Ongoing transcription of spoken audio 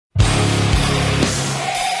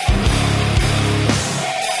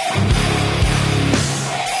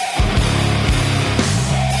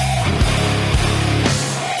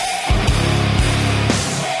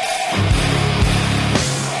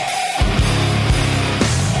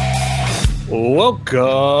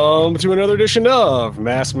Welcome to another edition of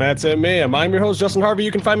Mass Mats and Mayhem. I'm your host, Justin Harvey.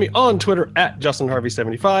 You can find me on Twitter at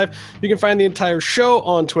JustinHarvey75. You can find the entire show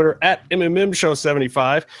on Twitter at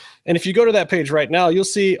MMMShow75. And if you go to that page right now, you'll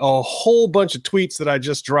see a whole bunch of tweets that I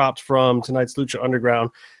just dropped from tonight's Lucha Underground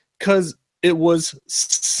because it was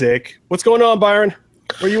sick. What's going on, Byron?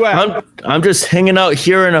 Where you at? I'm just hanging out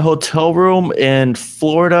here in a hotel room in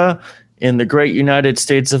Florida in the great United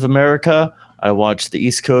States of America. I watched the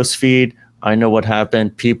East Coast feed. I know what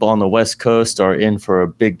happened. People on the West Coast are in for a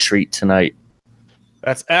big treat tonight.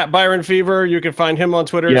 That's at Byron Fever. You can find him on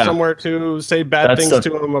Twitter somewhere to say bad things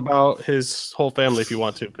to him about his whole family if you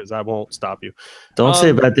want to, because I won't stop you. Don't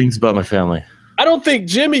say bad things about my family. I don't think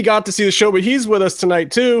Jimmy got to see the show, but he's with us tonight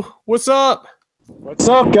too. What's up? What's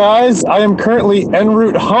up, guys? I am currently en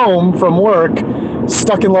route home from work,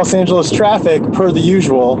 stuck in Los Angeles traffic per the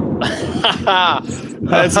usual.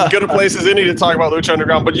 That's as good a place as any to talk about Lucha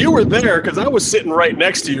Underground, but you were there because I was sitting right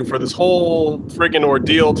next to you for this whole friggin'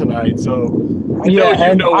 ordeal tonight, so you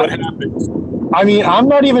know what happened. I mean, I'm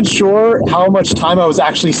not even sure how much time I was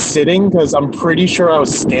actually sitting because I'm pretty sure I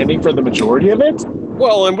was standing for the majority of it.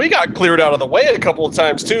 Well, and we got cleared out of the way a couple of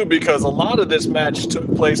times too because a lot of this match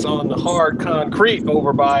took place on the hard concrete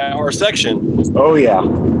over by our section. Oh, yeah.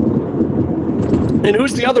 And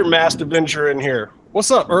who's the other masked Avenger in here? What's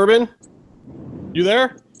up, Urban? You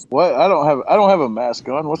there? What? I don't have a mask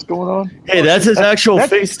on. What's going on? Hey, that's his actual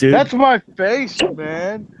face, dude. That's my face,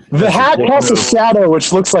 man. The hat has a shadow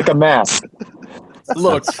which looks like a mask.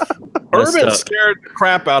 Look, Urban scared the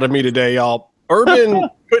crap out of me today, y'all. Urban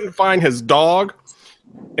couldn't find his dog,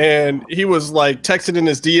 and he was like texting in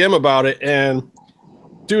his DM about it. And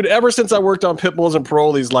dude, ever since I worked on pit bulls and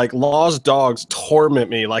parolees, like lost dogs torment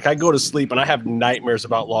me. Like I go to sleep and I have nightmares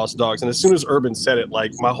about lost dogs. And as soon as Urban said it,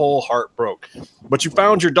 like my whole heart broke. But you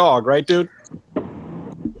found your dog, right, dude?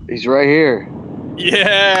 He's right here.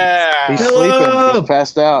 Yeah. He's sleeping. He's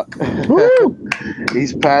passed out.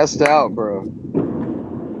 He's passed out, bro.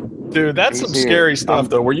 Dude, that's some scary stuff,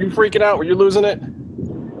 though. Were you freaking out? Were you losing it?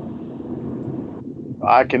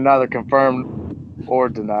 I can neither confirm or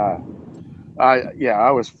deny.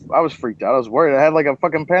 I was freaked out. I was worried. I had like a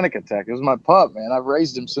fucking panic attack. It was my pup, man. I've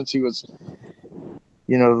raised him since he was,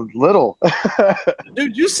 little.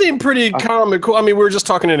 Dude, you seem pretty calm and cool. I mean, we were just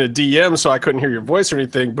talking in a DM, so I couldn't hear your voice or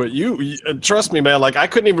anything. But you trust me, man. Like I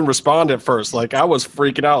couldn't even respond at first. Like I was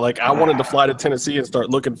freaking out. Like I wanted to fly to Tennessee and start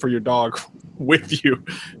looking for your dog with you.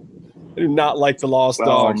 I do not like the lost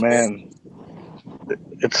dog. Oh man,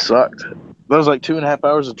 it sucked. That was like 2.5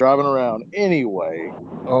 hours of driving around. Anyway.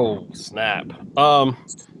 Oh snap!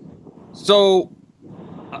 So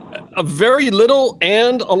a very little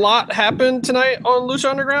and a lot happened tonight on Lucha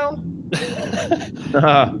Underground.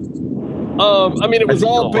 I mean, it was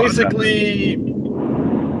all basically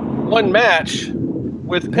one match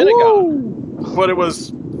with Pentagon, but it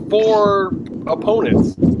was 4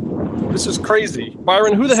 opponents. This is crazy.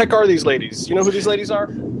 Byron, who the heck are these ladies? You know who these ladies are?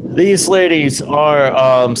 These ladies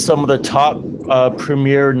are some of the top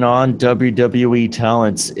premier non-WWE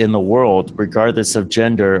talents in the world, regardless of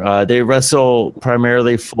gender. They wrestle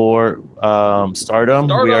primarily for Stardom.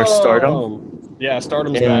 We are Stardom. Yeah,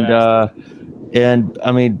 Stardom's and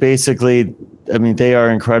I mean, basically, I mean, they are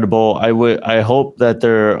incredible. I hope that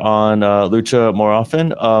they're on Lucha more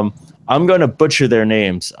often. I'm going to butcher their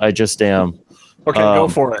names. I just am. Okay, go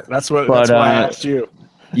for it. That's why I asked you.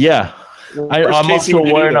 Yeah. I'm also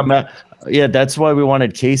wearing a mask. Yeah, that's why we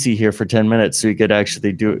wanted Casey here for 10 minutes so he could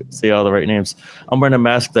actually say all the right names. I'm wearing a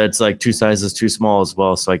mask that's like 2 sizes too small as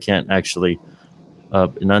well, so I can't actually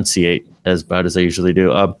enunciate as bad as I usually do.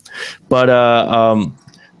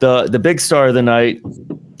 The big star of the night,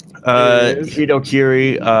 Hito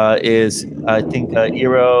Kiri, is I think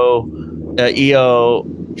Io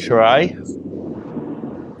Shirai.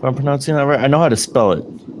 If I'm pronouncing that right, I know how to spell it.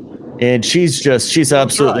 And she's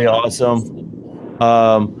absolutely awesome.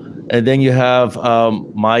 And then you have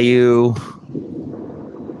Mayu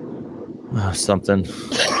something.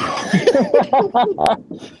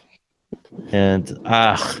 And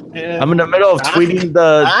I'm in the middle of tweeting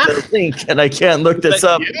the link, and I can't look this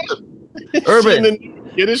up. Urban, in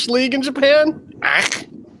the Yiddish League in Japan.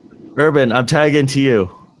 Urban, I'm tagging to you.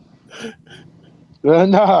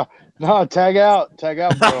 No, tag out,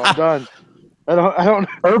 bro. I'm done. I don't.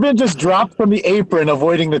 Urban just dropped from the apron,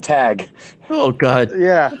 avoiding the tag. Oh God.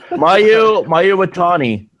 Yeah. Mayu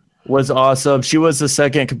Watani was awesome. She was the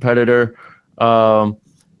second competitor.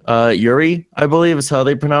 Yuri, I believe is how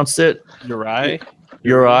they pronounced it. Uri.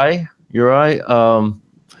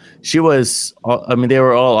 She was, I mean, they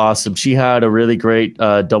were all awesome. She had a really great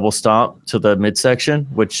double stomp to the midsection,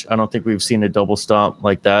 which I don't think we've seen a double stomp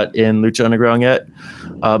like that in Lucha Underground yet.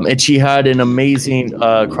 And she had an amazing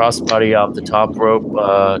crossbody off the top rope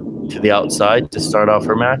to the outside to start off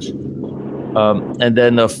her match. And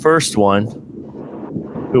then the first one,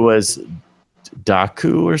 who was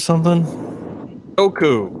Daku or something?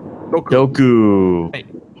 Doku.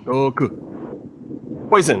 Doku.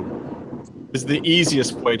 Poison is the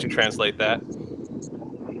easiest way to translate that.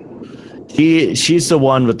 She's the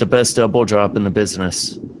one with the best double drop in the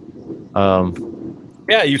business.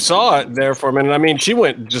 Yeah, you saw it there for a minute. I mean, she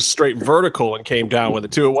went just straight vertical and came down with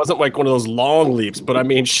it too. It wasn't like one of those long leaps, but I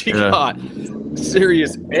mean, she got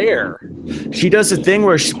serious air. She does a thing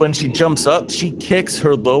where when she jumps up, she kicks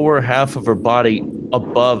her lower half of her body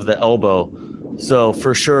above the elbow. So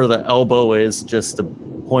for sure, the elbow is just the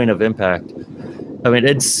point of impact. I mean,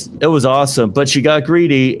 it was awesome, but she got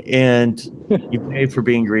greedy, and you paid for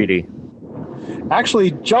being greedy.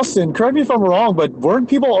 Actually, Justin, correct me if I'm wrong, but weren't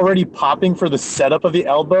people already popping for the setup of the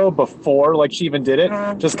elbow before, like, she even did it?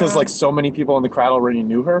 Just because, like, so many people in the crowd already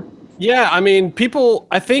knew her? Yeah, I mean, people,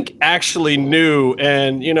 I think, actually knew,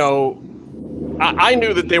 and, you know, I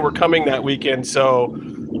knew that they were coming that weekend, so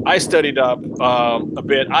I studied up a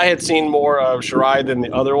bit. I had seen more of Shirai than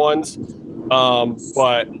the other ones,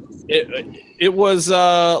 but it was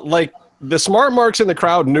like the smart marks in the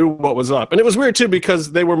crowd knew what was up. And it was weird too,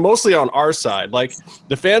 because they were mostly on our side. Like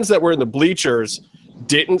the fans that were in the bleachers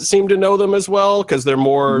didn't seem to know them as well, because they're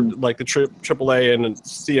more like the AAA and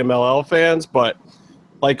CMLL fans. But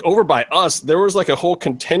like over by us, there was like a whole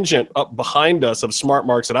contingent up behind us of smart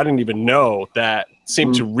marks that I didn't even know that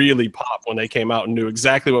seemed to really pop when they came out and knew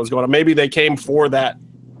exactly what was going on. Maybe they came for that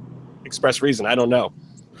express reason. I don't know.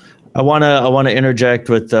 I wanna interject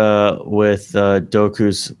with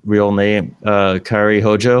Doku's real name, Kairi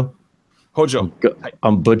Hojo. Hojo.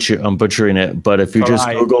 I'm butchering it, but if you just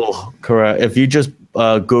Google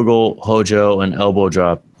Google Hojo and elbow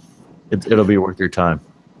drop, it'll be worth your time.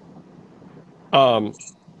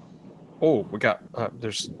 We got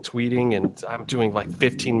there's tweeting, and I'm doing like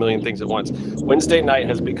 15 million things at once. Wednesday night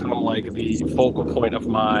has become like the focal point of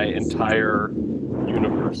my entire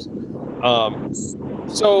universe.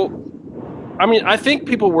 So, I mean, I think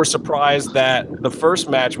people were surprised that the first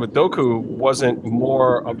match with Doku wasn't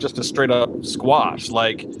more of just a straight up squash.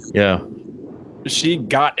 Like, yeah, she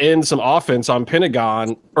got in some offense on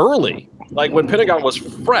Pentagon early, like when Pentagon was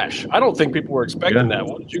fresh. I don't think people were expecting that.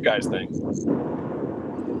 What did you guys think?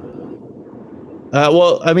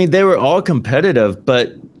 Well, I mean, they were all competitive,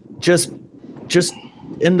 but just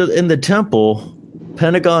in the temple,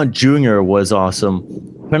 Pentagon Jr. was awesome.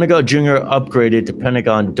 Pentagon Jr. upgraded to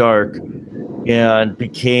Pentagon Dark and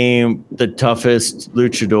became the toughest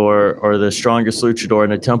luchador or the strongest luchador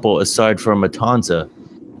in the temple aside from Matanza.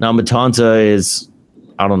 Now Matanza is,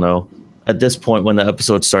 I don't know, at this point when the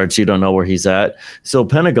episode starts, you don't know where he's at. So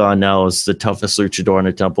Pentagon now is the toughest luchador in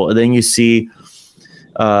the temple. And then you see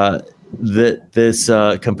this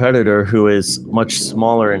competitor who is much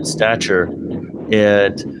smaller in stature,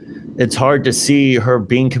 and it's hard to see her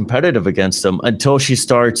being competitive against him until she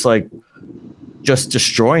starts like just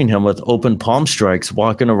destroying him with open palm strikes,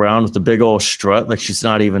 walking around with a big old strut like she's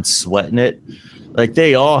not even sweating it. Like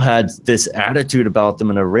they all had this attitude about them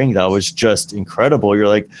in a ring that was just incredible. You're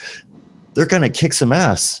like, they're gonna kick some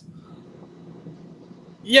ass.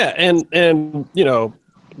 Yeah, and you know,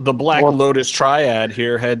 the Black Lotus Triad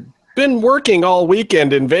here had been working all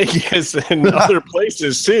weekend in Vegas and other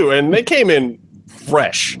places too, and they came in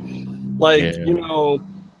fresh. Like, you know,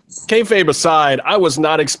 kayfabe aside, I was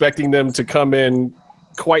not expecting them to come in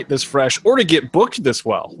quite this fresh or to get booked this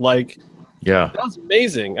well. Like, that was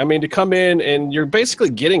amazing. I mean, to come in and you're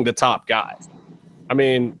basically getting the top guy. I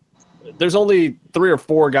mean, there's only 3 or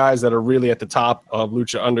 4 guys that are really at the top of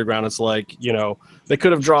Lucha Underground. It's like, you know, they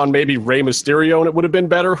could have drawn maybe Rey Mysterio and it would have been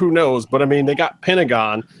better. Who knows? But I mean, they got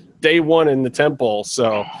Pentagon day one in the temple,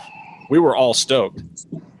 so we were all stoked.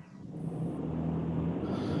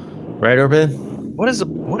 Right, Urban? What is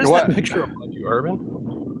that picture of you, Urban?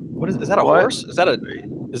 What is that a horse? Is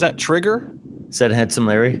that Trigger? Is that Handsome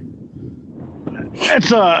Larry?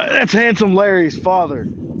 That's Handsome Larry's father.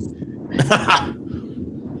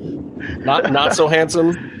 Not so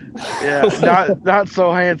handsome. Yeah, not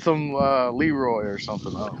so handsome Leroy or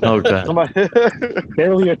something. Okay.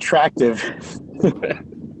 Barely attractive.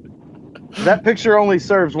 That picture only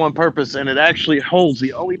serves one purpose, and it actually holds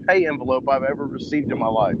the only pay envelope I've ever received in my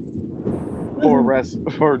life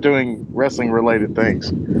for doing wrestling related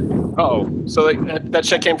things. Oh, so that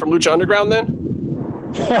check came from Lucha Underground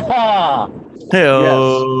then?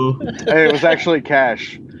 Hey-o. Yes. And it was actually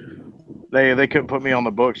cash. They couldn't put me on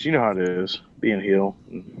the books. You know how it is, being heel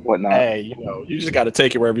and whatnot. Hey, you just got to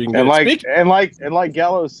take it wherever you can get it. And like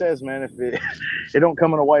Gallows says, man, if it don't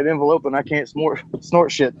come in a white envelope and I can't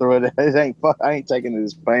snort shit through it, I ain't taking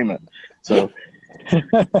this payment. So,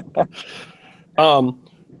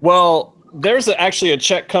 well, there's actually a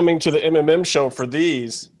check coming to the MMM show for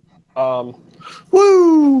these.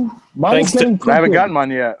 Woo! Mine's getting printed. I haven't gotten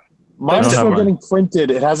mine yet. Mine's still getting printed.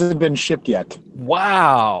 It hasn't been shipped yet.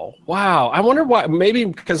 Wow. I wonder why. Maybe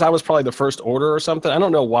because I was probably the first order or something. I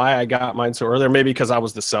don't know why I got mine so early. Maybe because I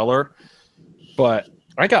was the seller. But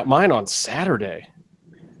I got mine on Saturday.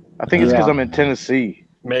 I think it's because I'm in Tennessee.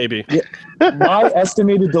 Maybe. Yeah. My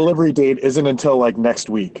estimated delivery date isn't until like next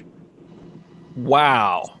week.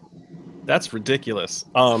 Wow. That's ridiculous.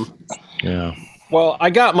 Yeah. Well, I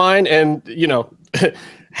got mine, and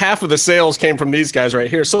half of the sales came from these guys right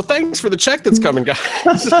here. So thanks for the check that's coming, guys.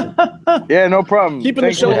 Yeah, no problem. Keeping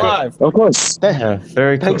the show alive. Of course. Yeah,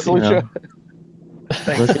 very cool. Thanks, Lucha.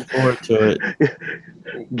 Looking forward to it.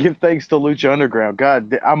 Give thanks to Lucha Underground.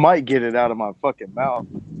 God, I might get it out of my fucking mouth.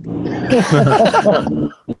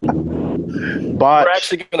 We're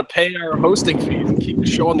actually going to pay our hosting fees and keep the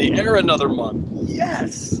show on the air another month.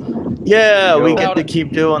 Yes. Yeah, we get to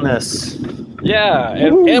keep doing this. Yeah,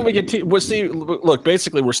 and we get to look,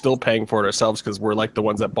 basically we're still paying for it ourselves because we're like the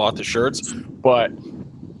ones that bought the shirts, but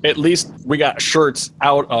at least we got shirts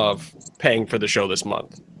out of paying for the show this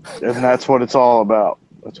month. And that's what it's all about.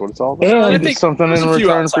 That's what it's all about. And I think something in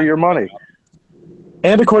return for your money.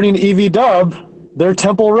 And according to EV Dub, they're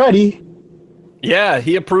temple ready. Yeah,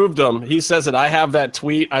 he approved them. He says that I have that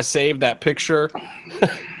tweet. I saved that picture.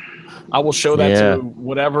 I will show that to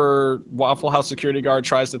whatever Waffle House security guard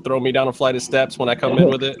tries to throw me down a flight of steps when I come in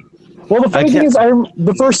with it. Well, the funny thing is,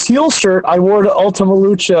 the first heel shirt I wore to Ultima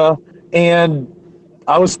Lucha, and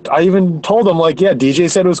I even told them, like, yeah,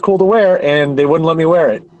 DJ said it was cool to wear, and they wouldn't let me wear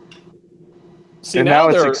it. See, and now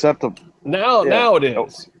it's acceptable. Now it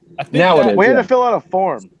is. We had to fill out a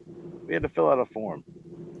form.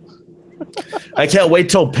 I can't wait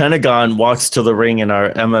till Pentagon walks to the ring in our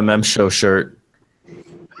MMM show shirt.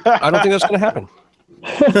 I don't think that's going to happen.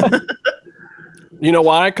 You know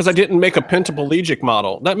why? Because I didn't make a pentaplegic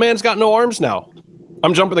model. That man's got no arms now.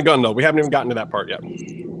 I'm jumping the gun, though. We haven't even gotten to that part yet.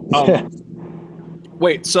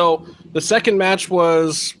 Wait, so the second match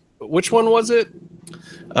was... Which one was it?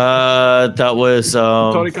 That was...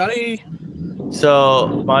 Torikari?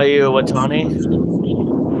 So, Mayu Watani.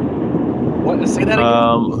 What? Say that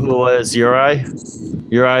again? Who was Uri?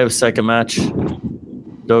 Uri was second match.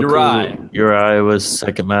 Uri was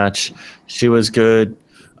second match. She was good.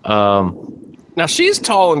 Now she's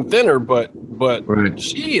tall and thinner, but right.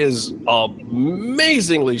 She is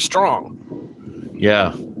amazingly strong.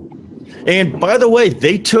 Yeah. And by the way,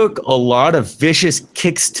 they took a lot of vicious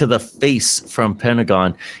kicks to the face from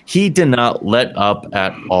Pentagon. He did not let up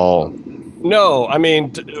at all. No, I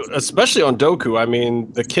mean, especially on Doku. I mean,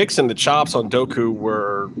 the kicks and the chops on Doku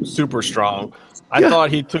were super strong. I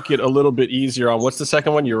thought he took it a little bit easier on what's the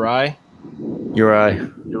second one? Uri,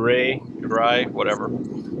 whatever.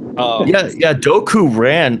 Yeah. Doku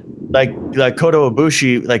ran like Kota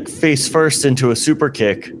Ibushi, like face first into a super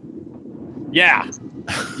kick. Yeah.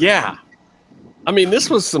 I mean, this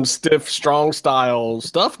was some stiff, strong style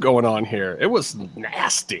stuff going on here. It was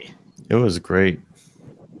nasty. It was great.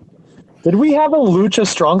 Did we have a Lucha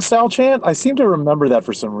strong style chant? I seem to remember that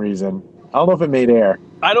for some reason. I don't know if it made air.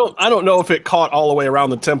 I don't know if it caught all the way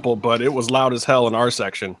around the temple, but it was loud as hell in our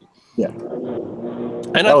section. Yeah.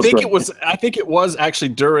 And I think it was actually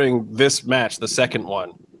during this match, the second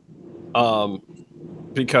one.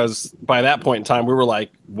 Because by that point in time we were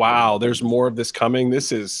like, wow, there's more of this coming.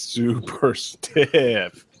 This is super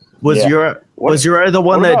stiff. Was Uri the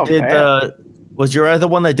one that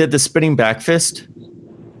did the spinning back fist?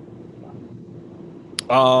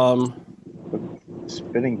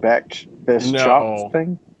 Spinning back fist chop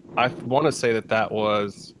thing? I want to say that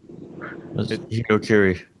was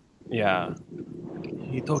Hitokiri. Yeah.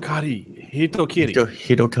 Hitokiri.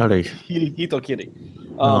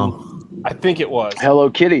 I think it was. Hello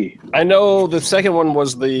Kitty. I know the second one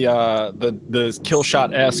was the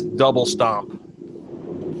Killshot-esque double stomp.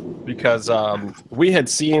 Because we had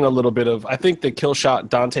seen a little bit of, I think the Killshot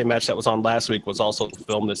Dante match that was on last week was also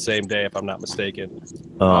filmed the same day, if I'm not mistaken.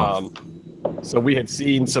 So we had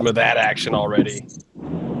seen some of that action already.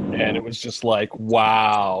 And it was just like,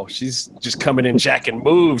 wow, she's just coming in jacking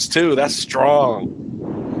moves too. That's strong.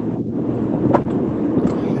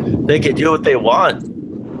 They can do what they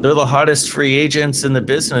want. They're the hottest free agents in the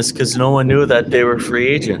business because no one knew that they were free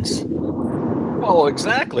agents. Well,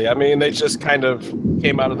 exactly. I mean, they just kind of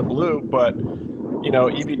came out of the blue, but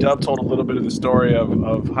Evie Dub told a little bit of the story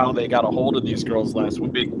of how they got a hold of these girls last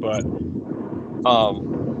week, but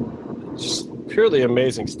just purely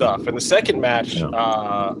amazing stuff. And the second match,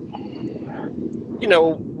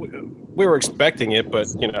 we were expecting it, but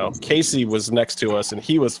Casey was next to us and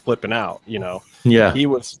he was flipping out. He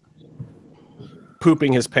was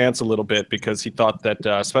pooping his pants a little bit because he thought that,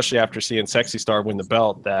 especially after seeing Sexy Star win the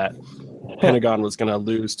belt, that Pentagon was going to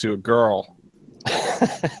lose to a girl.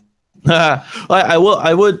 I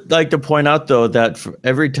would like to point out though that for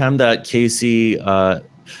every time that Casey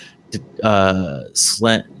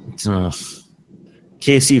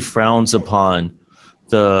Casey frowns upon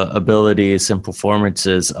the abilities and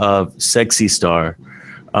performances of Sexy Star,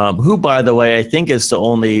 who, by the way, I think is the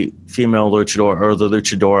only female luchador or the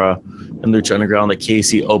luchadora in Lucha Underground that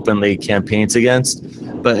Casey openly campaigns against.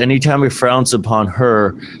 But anytime he frowns upon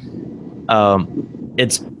her,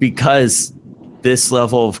 it's because this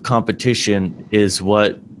level of competition is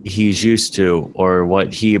what he's used to or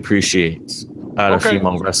what he appreciates out of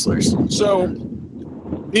female wrestlers. So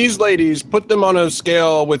these ladies, put them on a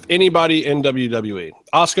scale with anybody in WWE,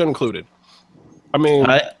 Asuka included. I mean,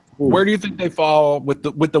 where do you think they fall with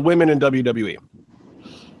the women in WWE?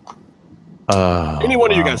 Any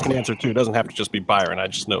one of you guys can answer too. It doesn't have to just be Byron. I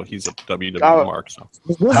just know he's a WWE mark. So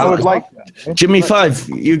I would like Jimmy 5,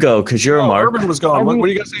 you go because you're a mark. Urban was gone. What do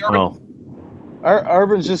you guys say, Urban? Oh.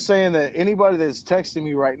 Urban's just saying that anybody that's texting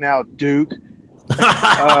me right now, Duke,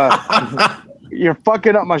 you're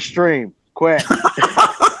fucking up my stream. Quit.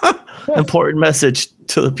 Important message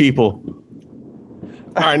to the people.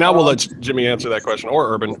 All right, now we'll let Jimmy answer that question,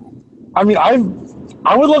 or Urban. I mean, I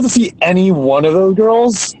would love to see any one of those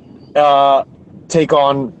girls take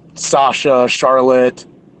on Sasha, Charlotte,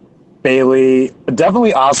 Bailey,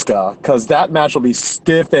 definitely Asuka, because that match will be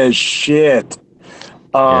stiff as shit.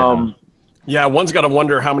 Yeah, one's got to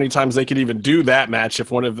wonder how many times they could even do that match if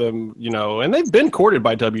one of them, and they've been courted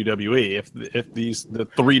by WWE. If the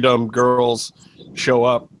three dumb girls show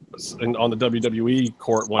up on the WWE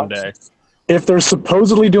court one day. If they're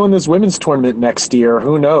supposedly doing this women's tournament next year,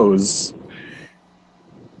 who knows?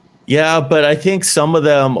 Yeah, but I think some of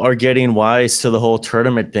them are getting wise to the whole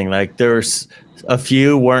tournament thing. Like there's a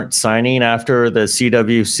few weren't signing after the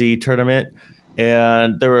CWC tournament.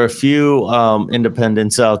 And there were a few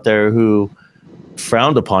independents out there who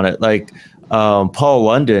frowned upon it. Like Paul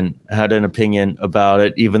London had an opinion about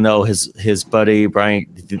it, even though his buddy Brian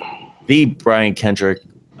Kendrick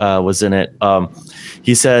was in it.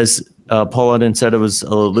 He says Paul London said it was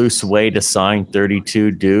a loose way to sign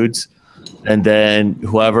 32 dudes, and then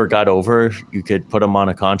whoever got over, you could put them on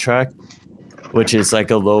a contract, which is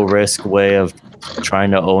like a low risk way of trying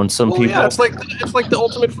to own some people. Yeah, it's like the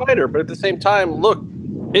Ultimate Fighter, but at the same time, look,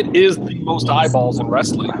 it is the most eyeballs in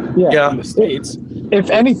wrestling in the States. If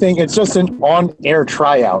anything, it's just an on-air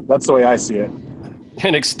tryout. That's the way I see it.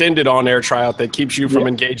 An extended on-air tryout that keeps you from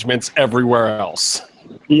engagements everywhere else.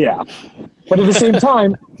 Yeah. But at the same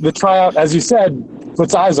time, the tryout, as you said,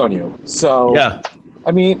 puts eyes on you. So,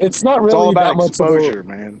 I mean, it's not really it's all about that much exposure,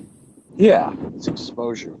 man. Yeah. It's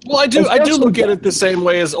exposure. Well, I do look at it the same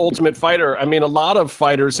way as Ultimate Fighter. I mean, a lot of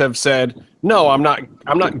fighters have said, no, I'm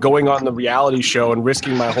not going on the reality show and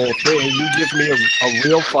risking my whole thing. You give me a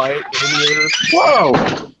real fight in your...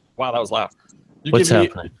 Whoa! Wow, that was loud. You What's give me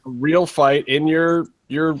happening? a real fight in your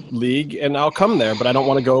league, and I'll come there, but I don't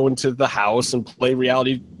want to go into the house and play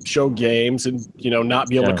reality show games and, not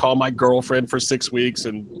be able to call my girlfriend for 6 weeks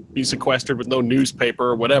and be sequestered with no newspaper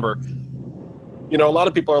or whatever. A lot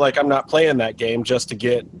of people are like, I'm not playing that game just to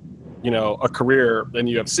get, a career in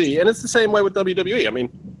UFC. And it's the same way with WWE. I mean,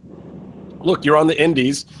 look, you're on the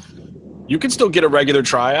indies. You can still get a regular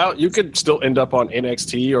tryout. You could still end up on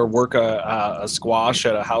NXT or work a squash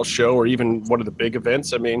at a house show or even one of the big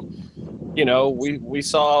events. I mean, we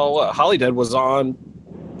saw Holidead was on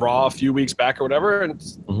Raw a few weeks back or whatever, and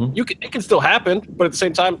it can still happen. But at the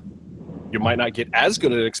same time, you might not get as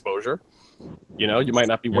good an exposure. You might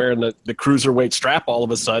not be wearing the cruiserweight strap all of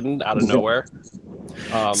a sudden out of nowhere.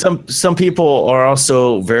 Some people are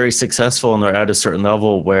also very successful and they're at a certain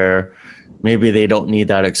level where maybe they don't need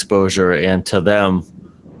that exposure, and to them,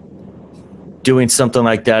 doing something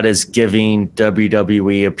like that is giving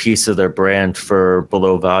WWE a piece of their brand for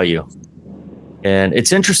below value. And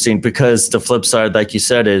it's interesting because the flip side, like you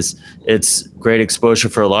said, is it's great exposure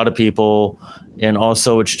for a lot of people, and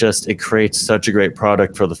also it creates such a great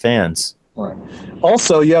product for the fans. Right.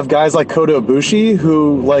 Also, you have guys like Kota Ibushi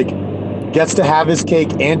who gets to have his cake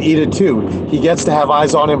and eat it too. He gets to have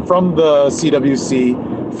eyes on him from the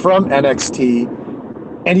CWC, from NXT,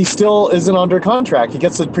 and he still isn't under contract. He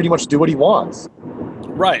gets to pretty much do what he wants.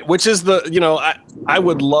 Right, which is I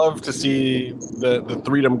would love to see the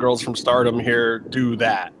Freedom girls from Stardom here do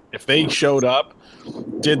that. If they showed up,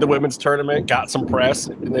 did the women's tournament, got some press,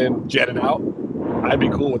 and then jetted out, I'd be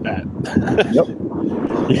cool with that.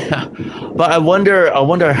 Yeah, but I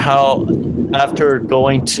wonder how after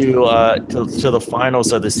going to the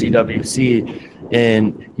finals of the CWC,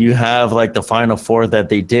 and you have like the final four that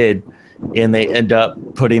they did, and they end up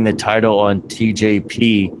putting the title on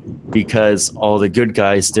TJP because all the good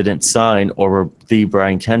guys didn't sign or were the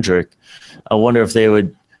Brian Kendrick. I wonder if they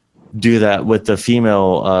would do that with the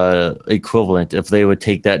female equivalent, if they would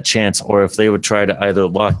take that chance, or if they would try to either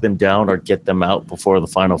lock them down or get them out before the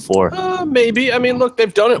final four. Maybe. I mean, look,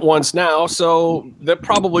 they've done it once now, so that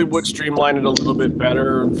probably would streamline it a little bit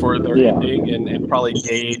better for their ending and probably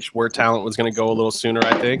gauge where talent was going to go a little sooner,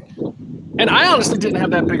 I think. And I honestly didn't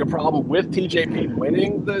have that big a problem with TJP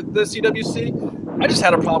winning the CWC. I just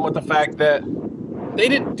had a problem with the fact that they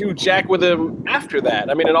didn't do jack with him after that.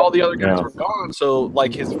 I mean, and all the other guys were gone, so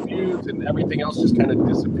like his feuds and everything else just kind of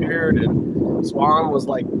disappeared. And Swan was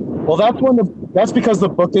like, well, that's because the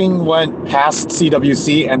booking went past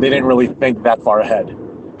CWC and they didn't really think that far ahead.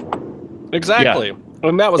 Exactly. Yeah.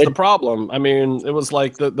 And that was the problem. I mean, it was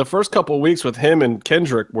like the first couple of weeks with him and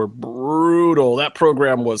Kendrick were brutal. That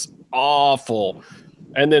program was awful.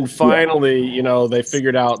 And then finally, you know, they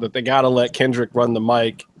figured out that they got to let Kendrick run the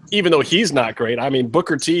mic. Even though he's not great. I mean,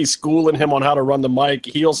 Booker T schooling him on how to run the mic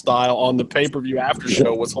heel style on the pay-per-view after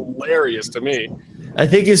show was hilarious to me. I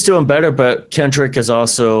think he's doing better, but Kendrick is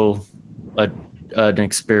also an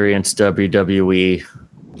experienced WWE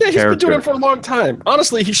he's been doing it for a long time.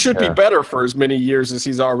 Honestly, he should be better for as many years as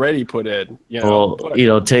he's already put in. Well,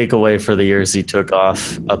 take away for the years he took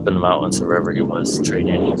off up in the mountains or wherever he was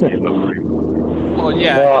training. Well,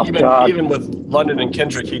 yeah, even with London and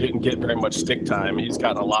Kendrick, he didn't get very much stick time. He's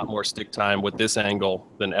gotten a lot more stick time with this angle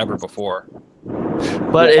than ever before.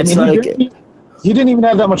 But it's he didn't even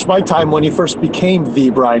have that much mic time when he first became the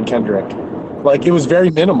Brian Kendrick. Like, it was very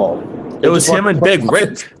minimal. It was him and Big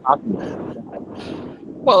Rick.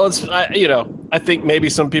 Well, I think maybe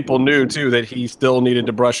some people knew too that he still needed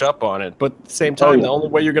to brush up on it. But at the same time, the only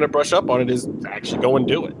way you're going to brush up on it is actually go and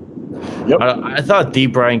do it. Yep. I thought the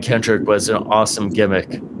Brian Kendrick was an awesome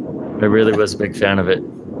gimmick. I really was a big fan of it.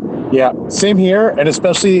 Yeah, same here, and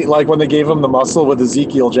especially like when they gave him the muscle with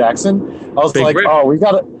Ezekiel Jackson, I was like, oh, we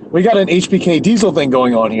got an HBK Diesel thing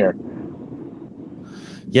going on here.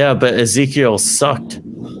 Yeah, but Ezekiel sucked.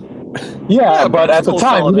 Yeah, but at the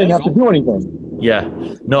time he didn't have to do anything. Yeah,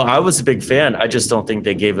 no, I was a big fan. I just don't think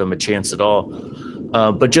they gave him a chance at all.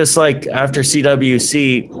 But just like after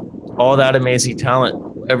CWC, all that amazing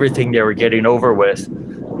talent, everything they were getting over with,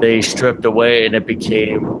 they stripped away, and it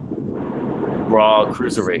became Raw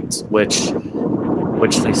cruiserweights,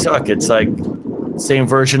 which they suck. It's like same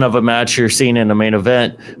version of a match you're seeing in the main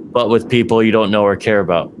event, but with people you don't know or care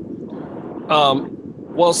about.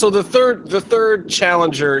 Well, so the third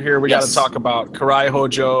challenger here we got to talk about Karai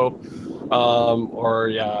Hojo,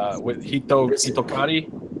 with Hitokari.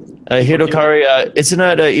 Hitokari, isn't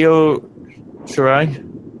that Io Shirai?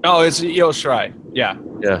 Oh, it's Io Shirai. Yeah,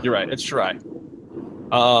 you're right. It's Shirai.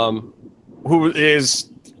 Who is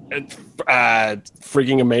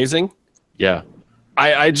freaking amazing. Yeah.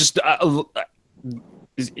 I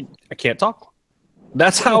can't talk.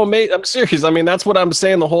 That's how amazing. I'm serious. I mean, that's what I'm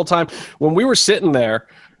saying the whole time. When we were sitting there,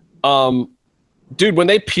 dude, when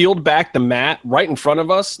they peeled back the mat right in front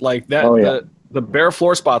of us, like that, the bare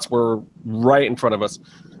floor spots were right in front of us.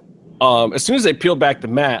 As soon as they peeled back the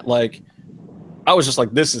mat, like, I was just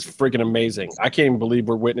like, this is freaking amazing. I can't even believe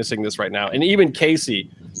we're witnessing this right now. And even Casey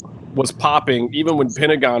was popping, even when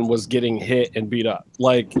Pentagon was getting hit and beat up.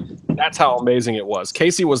 Like, that's how amazing it was.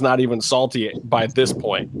 Casey was not even salty by this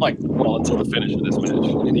point, like, well, until the finish of this match,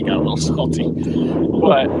 and he got a little salty.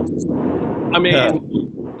 But, I mean,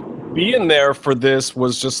 being there for this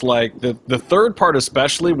was just like the third part,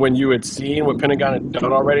 especially when you had seen what Pentagon had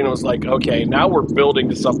done already, and it was like, okay, now we're building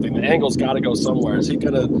to something. The angle's got to go somewhere. Is he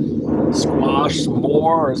going to squash some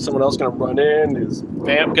more, or is someone else going to run in? Is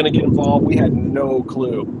Vamp going to get involved? We had no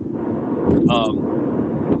clue.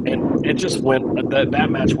 And it just went, that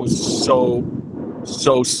match was so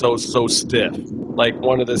stiff. Like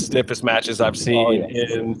one of the stiffest matches I've seen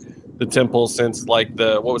in the Temple since like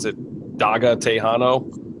Daga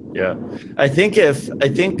Tejano. Yeah, I think if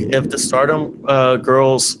the Stardom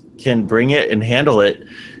girls can bring it and handle it,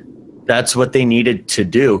 that's what they needed to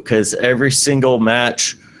do. Because every single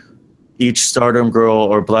match, each Stardom girl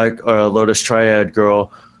or Black or Lotus Triad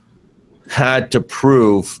girl had to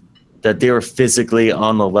prove that they were physically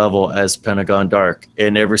on the level as Pentagon Dark,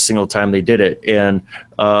 and every single time they did it. And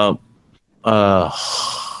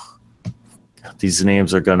These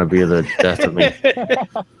names are gonna be the death of me.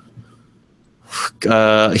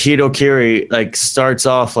 Hito Kiri like starts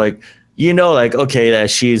off like like okay that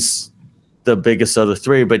she's the biggest of the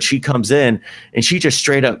three, but she comes in and she just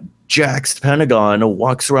straight up jacks Pentagon and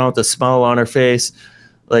walks around with a smile on her face.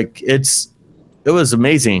 Like it was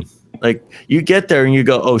amazing. Like you get there and you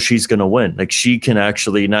go, oh, she's gonna win. Like she can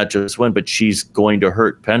actually not just win, but she's going to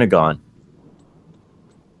hurt Pentagon.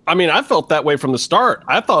 I mean, I felt that way from the start.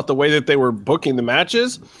 I thought the way that they were booking the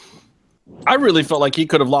matches, I really felt like he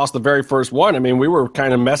could have lost the very first one. I mean, we were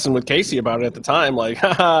kind of messing with Casey about it at the time. Like,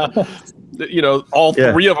 all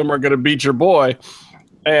three of them are going to beat your boy.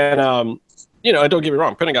 And, don't get me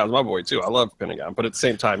wrong. Pentagon's my boy, too. I love Pentagon. But at the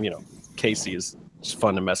same time, Casey is just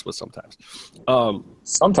fun to mess with sometimes.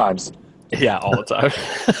 Sometimes. Yeah, all the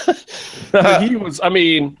time. He was, I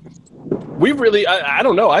mean... We really, I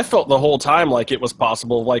don't know. I felt the whole time like it was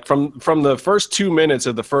possible. Like from the first 2 minutes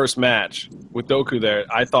of the first match with Doku there,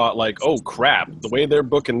 I thought like, oh crap, the way they're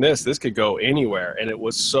booking this could go anywhere. And it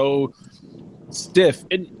was so stiff.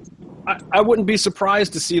 I wouldn't be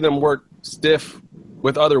surprised to see them work stiff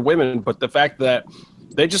with other women, but the fact that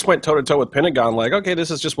they just went toe to toe with Pentagon, like, okay, this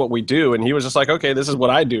is just what we do. And he was just like, okay, this is what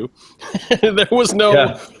I do. There was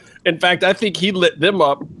no, in fact, I think he lit them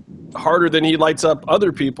up harder than he lights up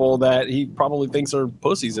other people that he probably thinks are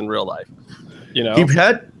pussies in real life. He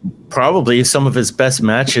had probably some of his best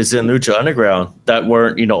matches in Lucha Underground that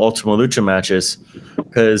weren't Ultima Lucha matches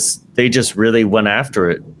because they just really went after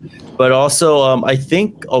it. But also I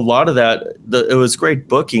think a lot of that it was great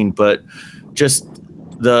booking, but just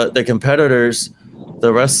the competitors,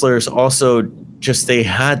 the wrestlers also just they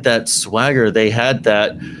had that swagger, they had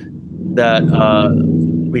that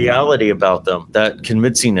reality about them, that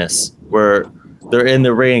convincingness where they're in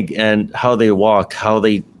the ring and how they walk, how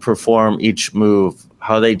they perform each move,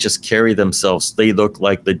 how they just carry themselves. They look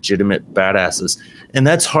like legitimate badasses. And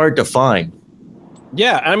that's hard to find.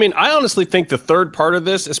 Yeah, I mean, I honestly think the third part of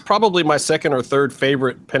this is probably my second or third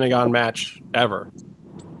favorite Pentagon match ever.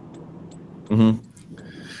 Mm-hmm.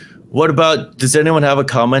 What about, does anyone have a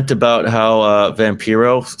comment about how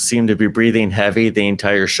Vampiro seemed to be breathing heavy the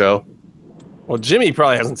entire show? Well, Jimmy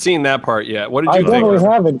probably hasn't seen that part yet. What did you think? I definitely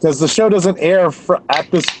haven't because the show doesn't air at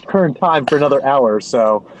this current time for another hour.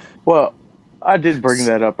 So, well, I did bring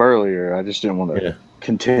that up earlier. I just didn't want to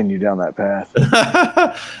continue down that path.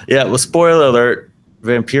 Yeah, well, spoiler alert.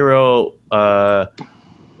 Vampiro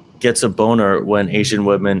gets a boner when Asian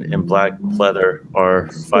women in black leather are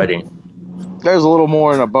fighting. There's a little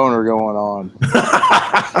more than a boner going on.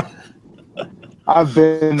 I've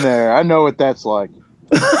been there. I know what that's like.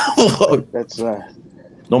 That's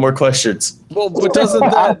no more questions. Well, but doesn't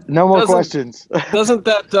that no more questions? Doesn't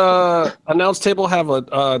that announce table have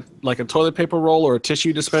a like a toilet paper roll or a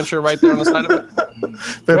tissue dispenser right there on the side of it?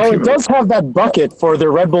 Well, it does have that bucket for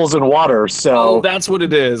their Red Bulls and water. So that's what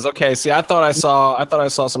it is. Okay, see, I thought I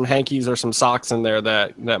saw some hankies or some socks in there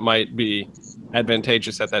that might be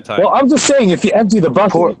advantageous at that time. Well, I'm just saying, if you empty the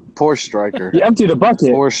bucket, poor Striker. You empty the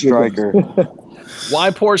bucket. Poor Striker.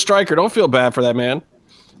 Why poor Striker? Don't feel bad for that man.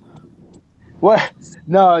 What?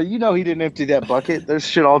 No, he didn't empty that bucket. There's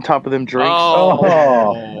shit on top of them drinks.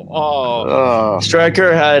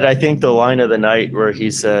 Striker had, I think, the line of the night where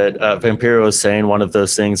he said, Vampiro was saying one of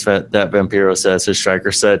those things that Vampiro says. So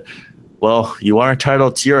Striker said, well, you are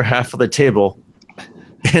entitled to your half of the table.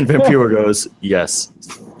 And Vampiro goes, yes.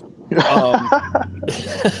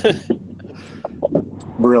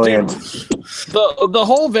 Brilliant. The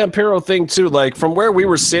whole Vampiro thing, too, like, from where we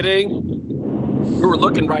were sitting, we were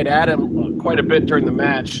looking right at him quite a bit during the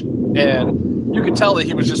match, and you could tell that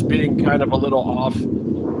he was just being kind of a little off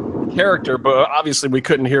character, but obviously we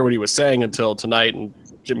couldn't hear what he was saying until tonight, and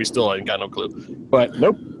Jimmy still ain't got no clue. But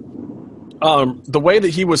nope. The way that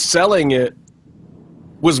he was selling it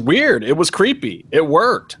was weird. It was creepy. It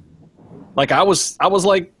worked. Like I was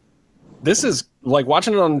like, this is like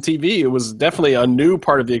watching it on TV. It was definitely a new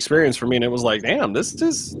part of the experience for me, and it was like, damn,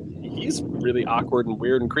 he's really awkward and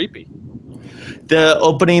weird and creepy. The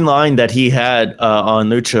opening line that he had on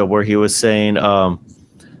Lucha where he was saying,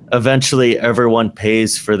 eventually everyone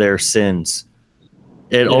pays for their sins.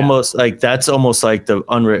 Almost like that's almost like the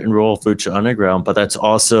unwritten rule of Lucha Underground, but that's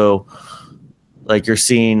also like you're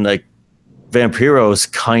seeing like Vampiro's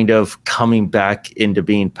kind of coming back into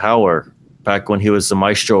being power back when he was the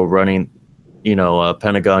maestro running,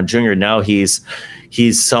 Pentagon Jr. Now he's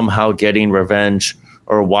somehow getting revenge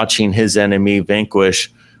or watching his enemy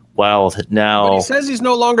vanquish. While now, but he says he's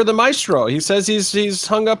no longer the maestro. He says he's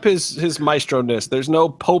hung up his maestro-ness. There's no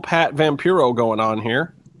Pope Hat Vampiro going on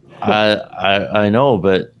here. I know,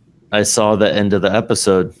 but I saw the end of the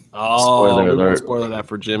episode. Oh, Spoiler we won't alert. spoiler that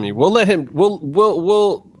for Jimmy. We'll let him.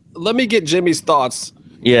 We'll let me get Jimmy's thoughts.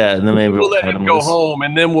 Yeah, and then maybe We'll let cut him go loose. home,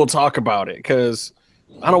 and then we'll talk about it because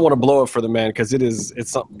I don't want to blow it for the man because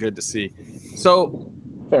it's something good to see. So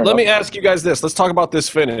Fair let me enough. ask you guys this. Let's talk about this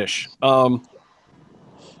finish.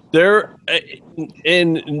 There,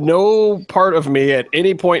 in no part of me at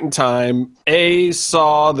any point in time,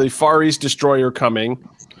 saw the Far East Destroyer coming.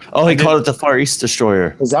 Oh, he called it the Far East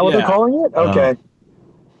Destroyer. Is that what Yeah. they're calling it? Okay.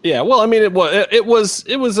 Yeah, well, I mean, it was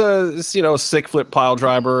a sick flip pile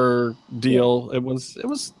driver deal. It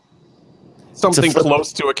was something flip-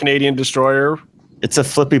 close to a Canadian destroyer. It's a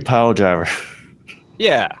flippy pile driver.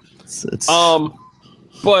 Yeah. It's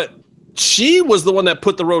But she was the one that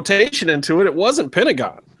put the rotation into it. It wasn't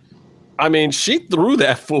Pentagon. I mean, she threw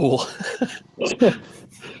that fool.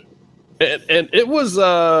 and it was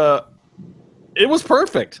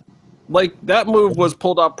perfect. Like that move was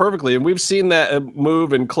pulled off perfectly, and we've seen that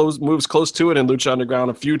move and moves close to it in Lucha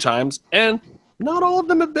Underground a few times, and not all of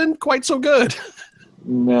them have been quite so good.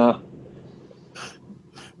 No.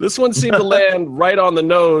 This one seemed to land right on the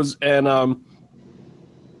nose, and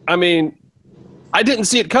I mean, I didn't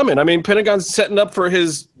see it coming. I mean, Pentagon's setting up for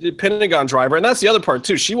his Pentagon driver, and that's the other part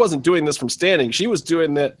too. She wasn't doing this from standing; she was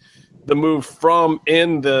doing the move from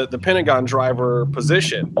in the Pentagon driver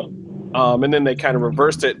position. And then they kind of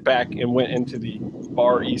reversed it back and went into the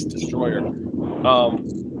Far East Destroyer.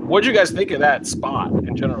 What did you guys think of that spot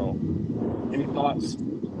in general? Any thoughts?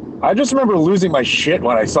 I just remember losing my shit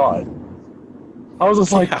when I saw it. I was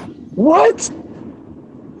just like, Yeah. what?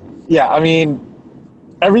 Yeah, I mean,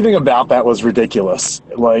 everything about that was ridiculous.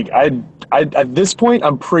 Like, I at this point,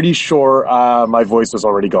 I'm pretty sure my voice was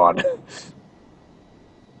already gone.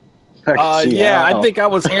 Yeah, I think I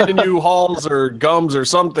was handing you Halls or Gums or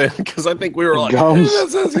something because I think we were like, Gums.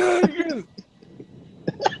 "This is good."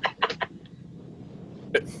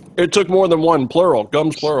 It took more than one, plural.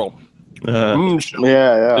 Gums, plural.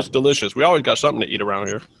 Yeah. It's delicious. We always got something to eat around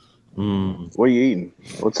here. What are you eating?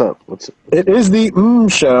 What's up? It is the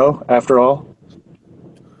show, after all.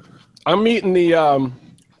 I'm eating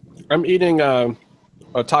a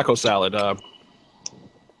taco salad.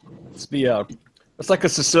 It's like a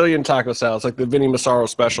Sicilian taco salad. It's like the Vinny Massaro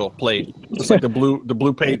special plate. It's like the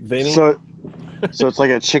blue plate Vinny. So it's like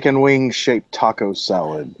a chicken wing shaped taco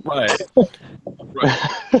salad. Right.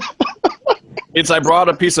 I brought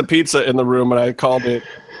a piece of pizza in the room and I called it,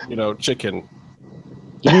 chicken.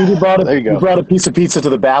 You brought There you go. You brought a piece of pizza to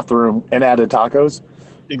the bathroom and added tacos.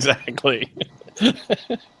 Exactly.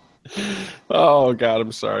 Oh God,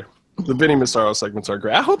 I'm sorry. The Vinny Massaro segments are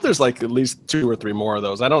great. I hope there's like at least 2 or 3 more of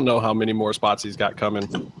those. I don't know how many more spots he's got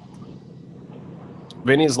coming.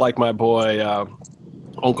 Vinny's like my boy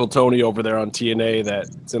Uncle Tony over there on TNA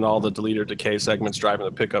that's in all the Deleter Decay segments driving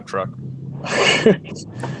the pickup truck.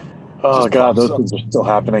 Oh Just God, pops those up. things are still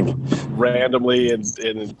happening. Randomly and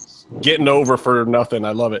getting over for nothing.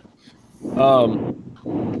 I love it.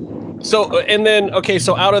 So and then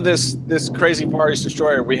so out of this crazy Far East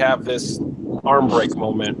Destroyer, we have this arm break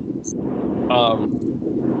moment,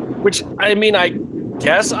 which I mean, I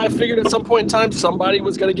guess I figured at some point in time somebody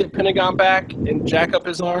was going to get Pentagon back and jack up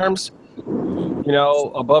his arms,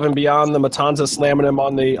 above and beyond the Matanza slamming him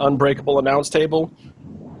on the unbreakable announce table.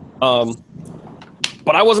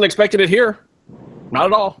 But I wasn't expecting it here, not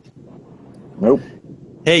at all. Nope.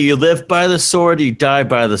 Hey, you live by the sword, you die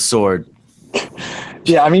by the sword.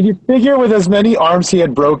 Yeah, I mean, you figure with as many arms he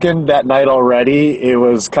had broken that night already, it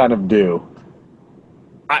was kind of due.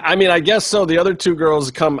 I mean, I guess so. The other 2 girls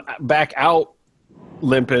come back out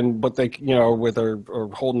limping, but they, with or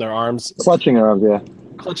holding their arms, Clutching arms, yeah.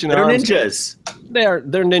 clutching their They're arms. ninjas. They're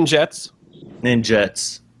ninjets.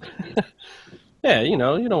 Ninjets. Yeah, you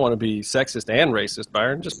don't want to be sexist and racist,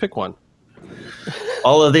 Byron. Just pick one.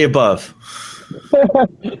 All of the above.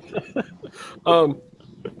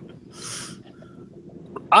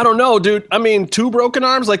 I don't know, dude. I mean, 2 broken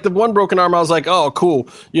arms, like the one broken arm, I was like, oh, cool.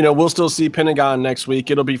 We'll still see Pentagon next week.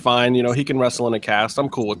 It'll be fine. He can wrestle in a cast. I'm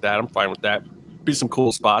cool with that. I'm fine with that. Be some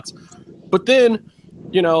cool spots. But then,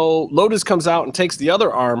 Lotus comes out and takes the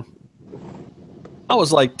other arm. I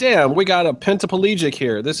was like, damn, we got a pentaplegic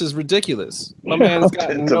here. This is ridiculous. My man's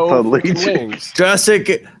got no freaking wings.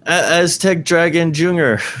 Jurassic Aztec Dragon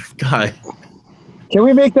Jr. guy. Can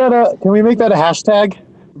we make that a hashtag?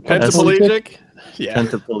 Pentaplegic? Yeah.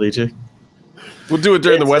 Pentaplegic. We'll do it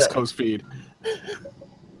during the It's West Coast feed.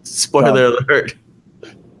 Spoiler alert.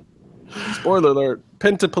 Spoiler alert.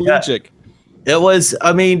 Pentaplegic. It was,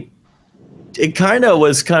 I mean,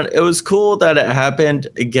 it was cool that it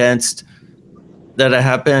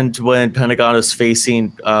happened when Pentagon was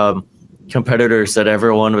facing competitors that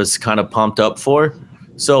everyone was kind of pumped up for.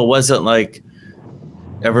 So it wasn't like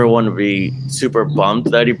everyone would be super bummed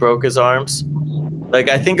that he broke his arms. Like,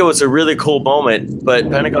 I think it was a really cool moment, but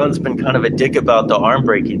Pentagon's been kind of a dick about the arm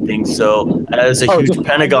breaking thing. So as a huge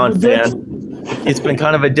Pentagon fan, he's been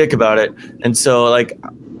kind of a dick about it. And so, like,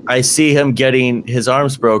 I see him getting his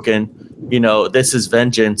arms broken. You know, this is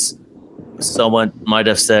vengeance. Someone might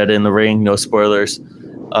have said in the ring, no spoilers,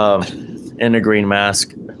 in a green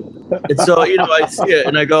mask. And so, you know, I see it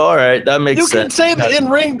and I go, all right, that makes sense. You can say the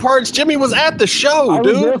in-ring parts. Jimmy was at the show, I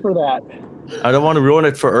dude. was there for that. I don't want to ruin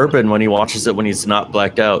it for Urban when he watches it when he's not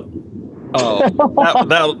blacked out. Oh,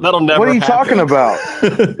 that'll never What are you happen. talking about?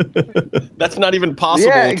 That's not even possible.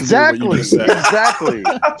 Yeah, to do what you exactly. just said. Exactly.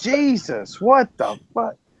 Jesus, what the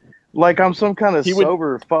fuck? Like I'm some kind of He would-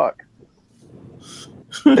 sober fuck.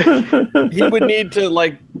 He would need to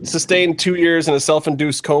like sustain 2 years in a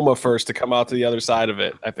self-induced coma first to come out to the other side of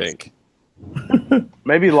it. I think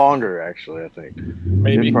Maybe longer, actually. I think.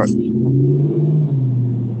 maybe. Well,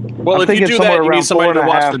 Well, if you do that, you need somebody to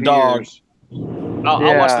watch the dog. Years. I'll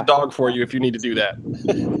watch Yeah. the dog for you if you need to do that.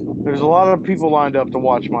 There's a lot of people lined up to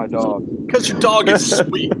watch my dog. Because your dog is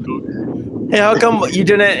sweet. Dude. Hey, how come you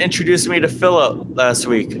didn't introduce me to Philip last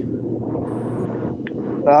week?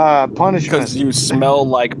 Punishment. Because you smell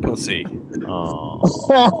like pussy. Oh,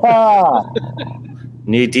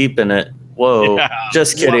 knee deep in it. Whoa. Yeah.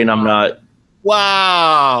 Just kidding. I'm not.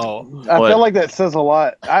 Wow. I What? feel like that says a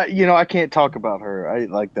lot. I can't talk about her. I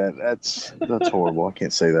like that. That's horrible. I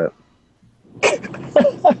can't say that.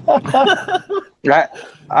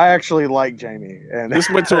 I actually like Jamie, and This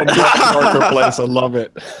went to a much darker place. I love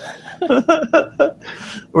it.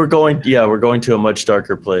 We're going to a much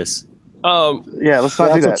darker place. yeah, let's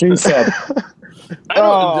not do That's that. what you said.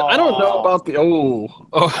 I don't know about the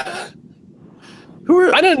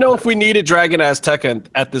I didn't know if we needed Dragon Azteca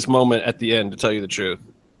at this moment at the end, to tell you the truth.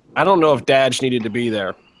 I don't know if Daj needed to be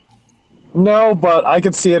there. No, but I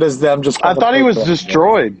could see it as them just. I thought he was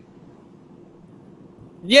destroyed.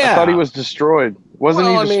 Yeah. I thought he was destroyed. Wasn't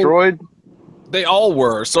Well, I he mean, destroyed? They all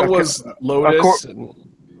were. So was Lotus.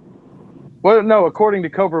 Well, no. According to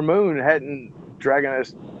Cobra Moon, hadn't Dragon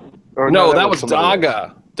No, that was somebody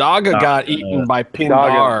else. Daga. Daga got eaten by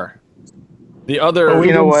Pindar. The other. But we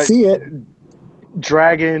You know didn't what? see it.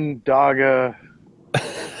 Dragon, Daga.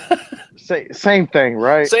 Same thing,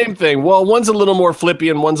 right? Same thing. Well, one's a little more flippy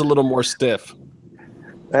and one's a little more stiff.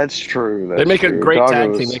 That's true. They make a great Daga tag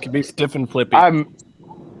was- team. They can be stiff and flippy.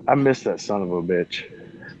 I miss that son of a bitch.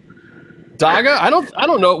 Daga? I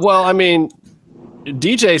don't know. Well, I mean,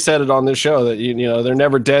 DJ said it on this show that you know they're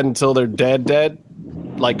never dead until they're dead,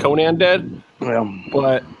 like Conan dead.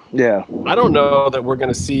 But Yeah. I don't know that we're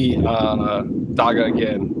gonna see Daga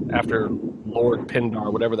again after Lord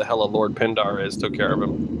Pindar, whatever the hell a Lord Pindar is, took care of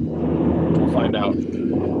him. We'll find out.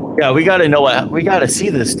 Yeah, we got to know what we got to see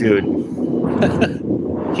this dude.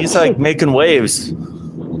 He's like making waves.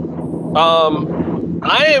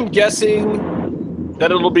 I am guessing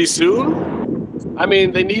that it'll be soon. I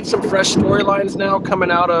mean, they need some fresh storylines now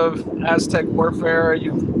coming out of Aztec Warfare.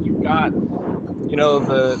 You've got, you know,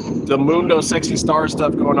 the Mundo Sexy Star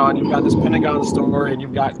stuff going on. You've got this Pentagon story, and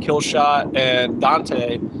you've got Killshot and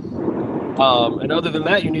Dante. And other than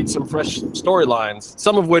that, you need some fresh storylines,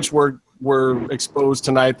 some of which were exposed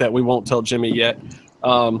tonight that we won't tell Jimmy yet.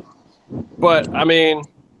 But I mean,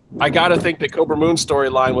 I got to think the Cobra Moon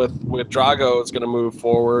storyline with Drago is going to move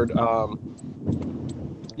forward.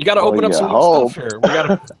 You got to open up some new stuff here. We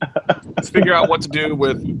got to figure out what to do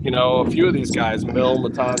with, you know, a few of these guys. Mil,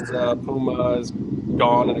 Matanza, Puma is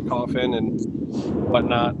gone in a coffin and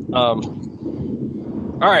whatnot.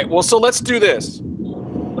 All right, well, so let's do this.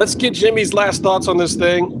 Let's get Jimmy's last thoughts on this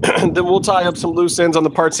thing. Then we'll tie up some loose ends on the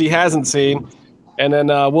parts he hasn't seen. And then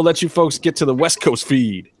we'll let you folks get to the West Coast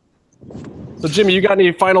feed. So, Jimmy, you got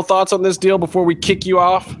any final thoughts on this deal before we kick you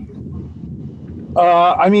off?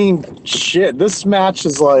 I mean, shit. This match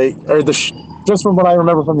is like, just from what I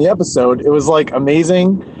remember from the episode, it was like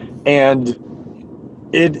amazing, and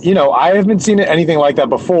it, you know, I haven't seen anything like that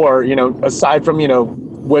before. You know, aside from, you know,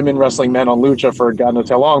 women wrestling men on Lucha for God knows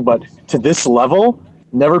how long, but to this level,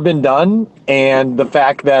 never been done. And the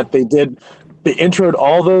fact that they introed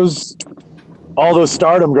all those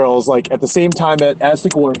Stardom girls like at the same time at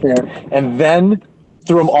Aztec Warfare, and then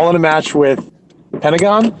threw them all in a match with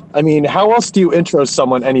Pentagon. I mean, how else do you intro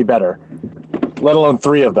someone any better? Let alone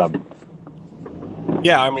three of them.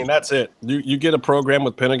 Yeah, I mean, that's it. You get a program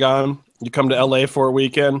with Pentagon. You come to LA for a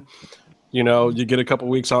weekend. You know, you get a couple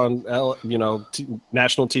weeks on,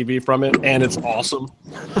 national TV from it, and it's awesome.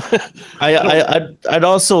 I'd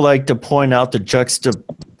also like to point out the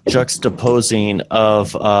juxtaposing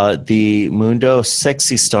of the Mundo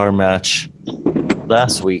Sexy Star match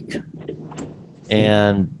last week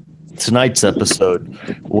and tonight's episode,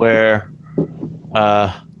 where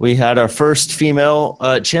we had our first female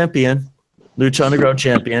champion, Lucha Underground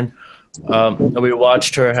champion. And we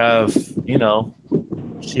watched her have,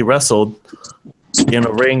 she wrestled in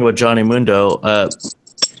a ring with Johnny Mundo.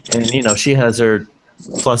 And, she has her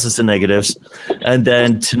pluses and negatives. And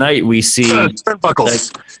then tonight we see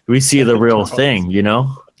Turnbuckles. we see the real thing,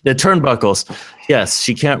 the turnbuckles. Yes,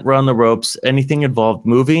 she can't run the ropes, anything involved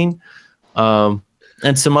moving, and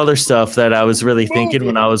some other stuff that I was really thinking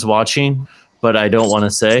when I was watching, but I don't want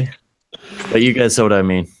to say. But you guys know what I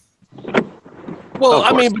mean. Well,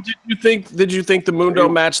 I mean, but did you think the Mundo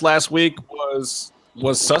match last week was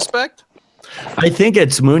suspect? I think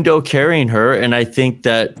it's Mundo carrying her, and I think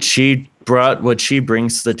that she brought what she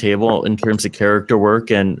brings to the table in terms of character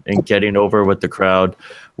work and getting over with the crowd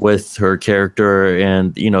with her character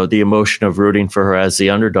and, the emotion of rooting for her as the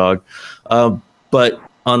underdog. But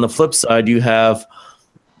on the flip side, you have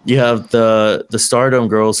the Stardom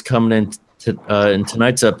girls coming in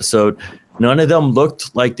tonight's episode. None of them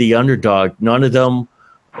looked like the underdog. None of them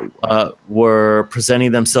were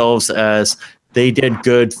presenting themselves as they did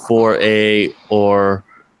good or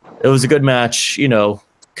it was a good match,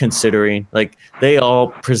 considering like they all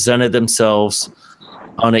presented themselves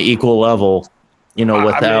on an equal level,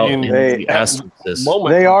 without the asterisks.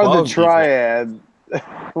 They are the triad.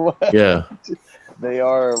 Yeah. They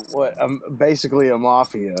are basically a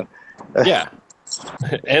mafia. Yeah.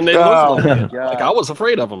 And they look like I was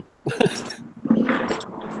afraid of them.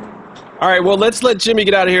 All right, well, let's let Jimmy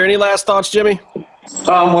get out of here. Any last thoughts, Jimmy?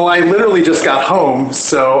 Well, I literally just got home,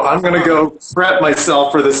 so I'm going to go prep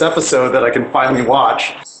myself for this episode that I can finally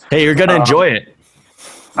watch. Hey, you're going to enjoy it.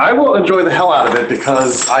 I will enjoy the hell out of it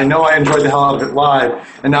because I know I enjoyed the hell out of it live,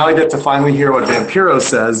 and now I get to finally hear what Vampiro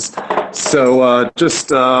says. So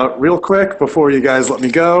just real quick before you guys let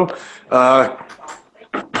me go,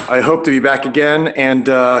 I hope to be back again. And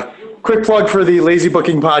quick plug for the Lazy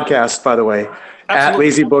Booking podcast, by the way.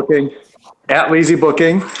 Absolutely. At Lazy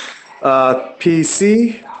Booking.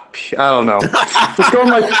 PC. I don't know. Just go on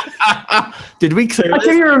my. Did we clear this? I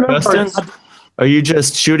can't even remember. Justin? Are you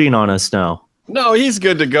just shooting on us now? No, he's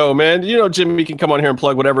good to go, man. Jimmy can come on here and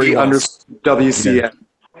plug whatever he wants. WCN.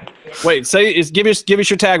 Wait, give us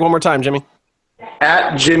your tag one more time, Jimmy.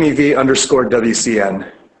 At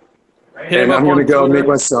JimmyV_WCN. And I'm going to go make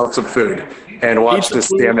myself some food and watch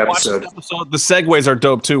this damn episode. The segues are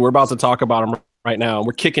dope, too. We're about to talk about them right now.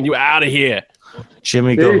 We're kicking you out of here.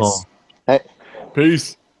 Jimmy, go home. Hey,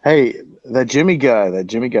 peace. Hey, that Jimmy guy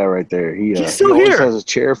right there, he's still always here. has a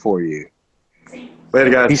chair for you.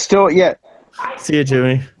 Later, guys. He's still, See you,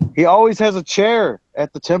 Jimmy. He always has a chair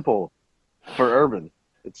at the temple for Urban.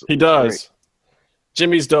 He does. Great.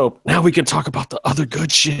 Jimmy's dope. Now we can talk about the other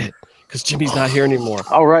good shit because Jimmy's not here anymore.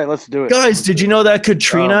 All right, let's do it. Guys, did you know that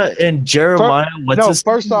Katrina and Jeremiah,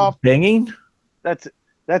 first off, banging? That's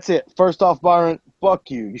it. First off, Byron,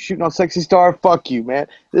 fuck you. You shooting on Sexy Star? Fuck you, man.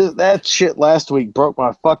 That shit last week broke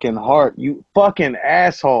my fucking heart. You fucking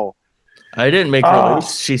asshole. I didn't make her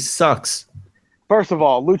lose. She sucks. First of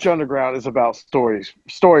all, Lucha Underground is about story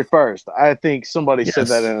first. I think somebody said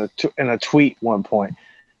that in a tweet one point.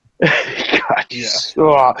 God,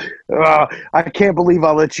 I can't believe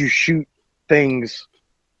I let you shoot things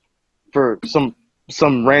for some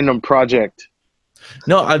random project.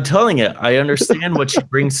 No, I'm telling you, I understand what she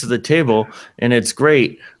brings to the table, and it's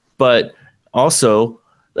great. But also,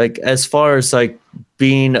 like, as far as like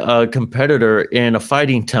being a competitor in a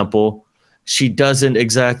fighting temple, she doesn't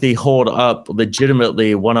exactly hold up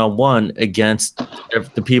legitimately one-on-one against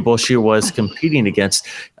the people she was competing against.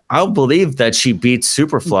 I'll believe that she beats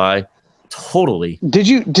Superfly totally. Did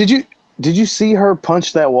you see her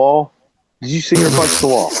punch that wall? Did you see her punch the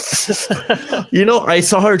wall? I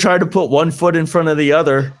saw her try to put one foot in front of the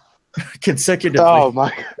other consecutively. Oh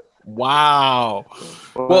my! Wow.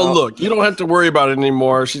 Well, look, you don't have to worry about it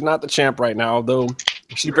anymore. She's not the champ right now, though.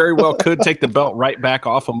 She very well could take the belt right back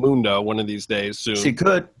off of Mundo one of these days soon. She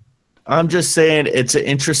could. I'm just saying it's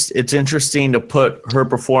interesting to put her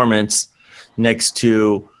performance next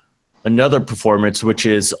to another performance, which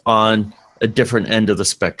is on a different end of the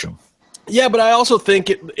spectrum. Yeah, but I also think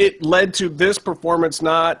it led to this performance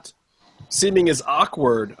not seeming as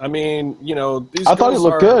awkward. I mean, I thought it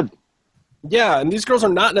looked good. Yeah, and these girls are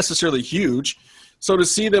not necessarily huge. So to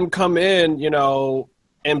see them come in,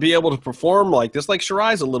 and be able to perform like this, like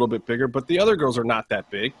Shirai's a little bit bigger, but the other girls are not that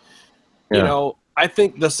big. Yeah. I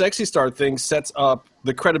think the Sexy Star thing sets up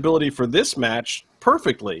the credibility for this match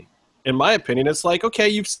perfectly. in my opinion, it's like, okay,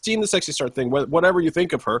 you've seen the Sexy Star thing, whatever you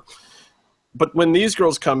think of her. But when these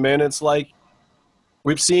girls come in, it's like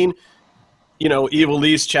we've seen,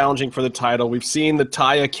 Ivelisse challenging for the title. We've seen the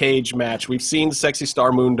Taya cage match. We've seen Sexy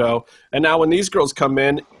Star Mundo. And now when these girls come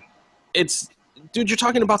in, it's, dude, you're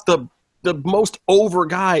talking about the most over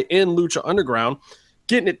guy in Lucha Underground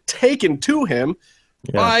getting it taken to him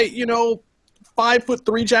by,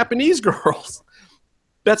 5'3" Japanese girls.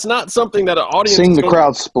 That's not something that an audience seeing the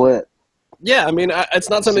crowd split. Yeah, I mean, it's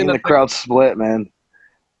not something that the crowd split, man.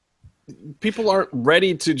 People aren't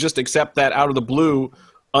ready to just accept that out of the blue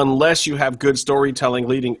unless you have good storytelling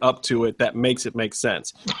leading up to it that makes it make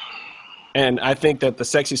sense. And I think that the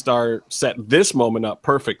Sexy Star set this moment up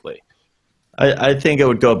perfectly. I think it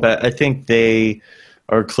would go back. I think they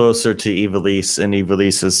are closer to Ivelisse and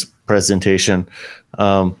Ivelisse's presentation.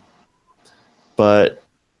 But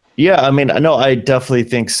yeah, I mean, no, I definitely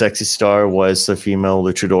think Sexy Star was the female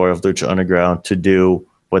luchador of Lucha Underground to do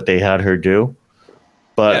what they had her do.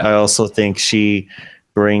 But I also think she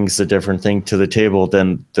brings a different thing to the table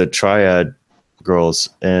than the Triad girls.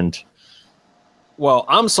 And well,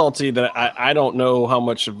 I'm salty that I don't know how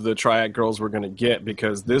much of the Triad girls we're going to get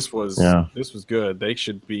because this was good. They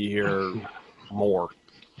should be here more.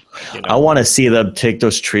 I want to see them take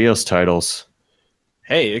those trios titles.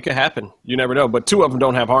 Hey, it could happen. You never know. But 2 of them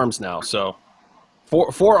don't have arms now, so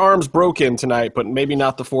four arms broke in tonight, but maybe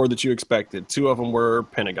not the 4 that you expected. 2 of them were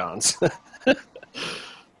pentagons.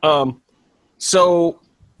 So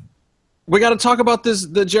we got to talk about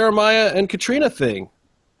the Jeremiah and Katrina thing.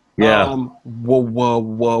 Yeah. What?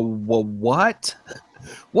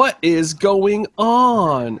 What is going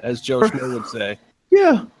on? As Joe Schmo would say.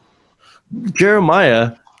 Yeah.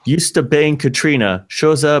 Jeremiah used to bang Katrina,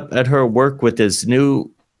 shows up at her work with his new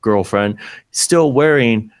girlfriend, still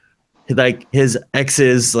wearing like his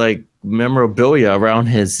ex's like memorabilia around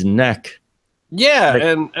his neck. Yeah,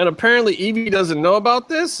 and apparently Evie doesn't know about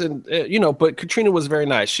this, and but Katrina was very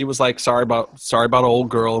nice. She was like, sorry about old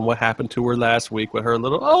girl and what happened to her last week with her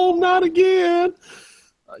little, not again.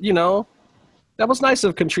 That was nice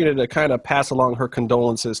of Katrina to kind of pass along her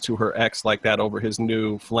condolences to her ex like that over his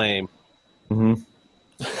new flame. Mm-hmm.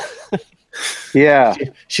 Yeah,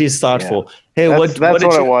 she's thoughtful. Yeah. Hey, that's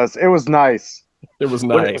what it was. It was nice. It was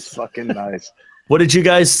nice. It was fucking nice. What did you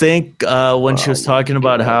guys think when she was talking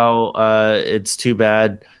about how it's too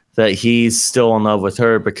bad that he's still in love with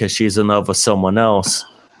her because she's in love with someone else?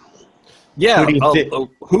 Yeah.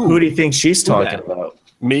 Who do you think she's talking about?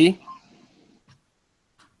 Me?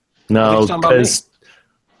 No, because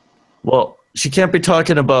she can't be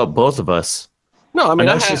talking about both of us. No, I mean,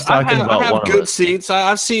 I have good seats.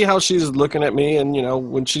 I see how she's looking at me, and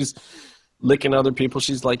when she's licking other people,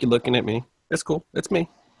 she's like, "You're looking at me." It's cool. It's me.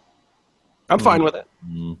 I'm fine with it.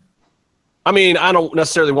 Mm. I mean, I don't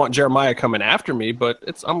necessarily want Jeremiah coming after me, but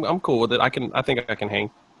I'm cool with it. I think I can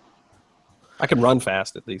hang. I can run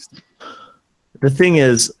fast at least. The thing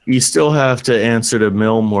is, you still have to answer to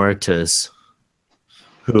Mil Muertes,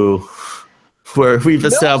 where we've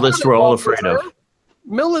established we're all afraid of.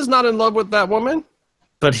 Mil is not in love with that woman.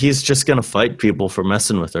 But he's just going to fight people for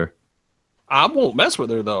messing with her. I won't mess with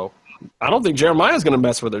her, though. I don't think Jeremiah's going to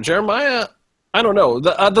mess with her. Jeremiah, I don't know.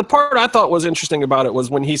 The part I thought was interesting about it was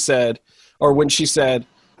when she said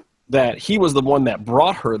that he was the one that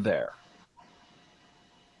brought her there.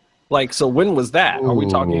 Like, so when was that? Are we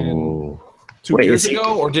talking 2 years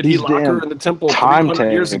ago? Or did he lock her in the temple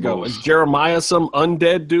 300 years ago? Is Jeremiah some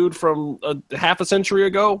undead dude from half a century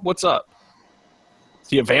ago? What's up? Is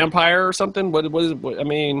he a vampire or something? What I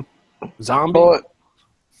mean, zombie?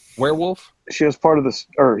 Werewolf? She has part of this,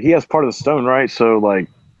 or he has part of the stone, right? So, like,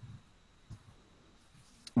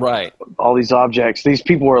 right. All these objects, these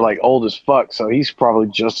people are like old as fuck, so he's probably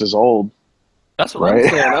just as old. That's what I'm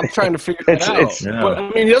saying. I'm trying to figure that out. Yeah. But, I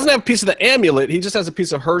mean, he doesn't have a piece of the amulet. He just has a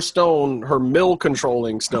piece of her stone, her mill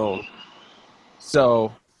controlling stone.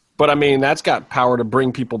 So, but I mean, that's got power to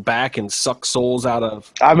bring people back and suck souls out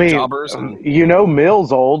of jobbers.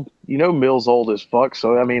 Mill's old. Mill's old as fuck.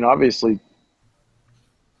 So, I mean, obviously,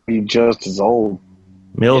 he's just as old.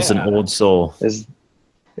 Mill's an old soul.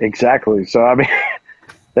 Exactly. So, I mean,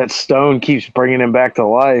 that stone keeps bringing him back to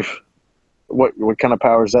life. What kind of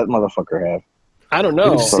power does that motherfucker have? I don't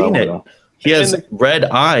know. We've seen it. He has red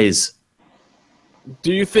eyes.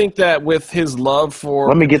 Do you think that with his love for...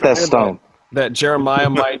 Let me get that stone. That Jeremiah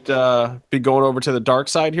might be going over to the dark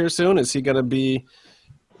side here soon? Is he going to be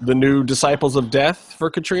the new Disciples of Death for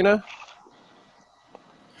Katrina?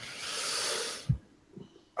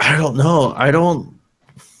 I don't know.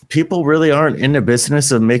 People really aren't in the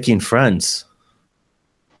business of making friends.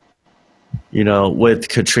 with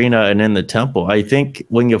Katrina and in the temple. I think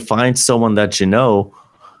when you find someone that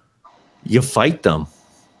you fight them.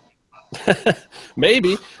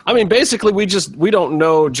 Maybe. I mean, basically, we don't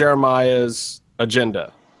know Jeremiah's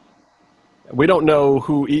agenda. We don't know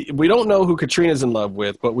who Katrina's in love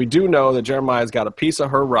with, but we do know that Jeremiah's got a piece of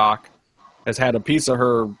her rock, has had a piece of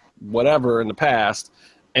her whatever in the past,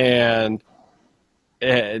 and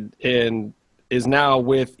is now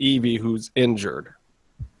with Evie, who's injured.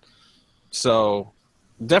 So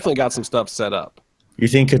definitely got some stuff set up. You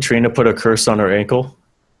think Katrina put a curse on her ankle?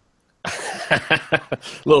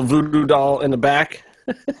 Little voodoo doll in the back.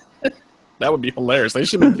 That would be hilarious. They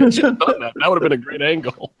should have done that. That would have been a great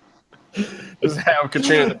angle. Just have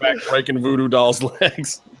Katrina in the back breaking voodoo doll's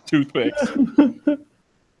legs, toothpicks.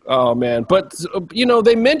 Oh man! But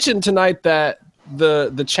they mentioned tonight that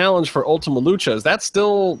the challenge for Ultima Lucha, is that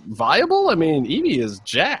still viable? I mean, Evie is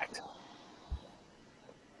jacked.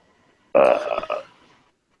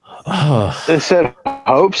 They said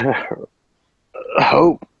hope,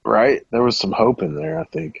 right? There was some hope in there, I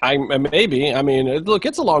think. Maybe. I mean, look,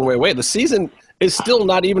 it's a long way away. The season is still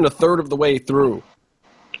not even a third of the way through.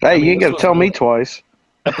 Hey, you ain't got to tell me twice.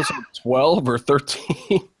 Episode 12 or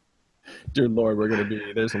 13? Dear Lord, there's going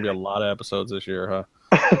to be a lot of episodes this year, huh?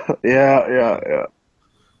 Yeah.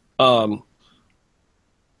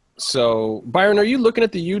 So, Byron, are you looking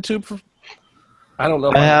at the YouTube? I don't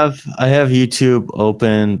know. I have YouTube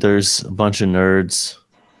open. There's a bunch of nerds.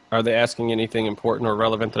 Are they asking anything important or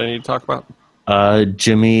relevant that I need to talk about?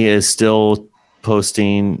 Jimmy is still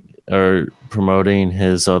posting or promoting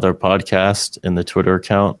his other podcast in the Twitter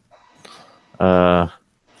account. And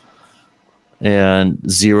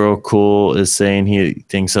Zero Cool is saying he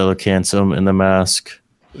thinks I look handsome in the mask.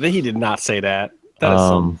 He did not say that.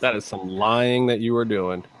 That is some lying that you were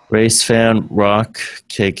doing. Race fan Rock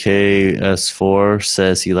KKS4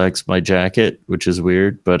 says he likes my jacket, which is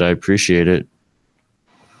weird, but I appreciate it.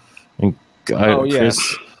 And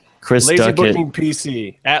Chris Lazy Duckett, Booking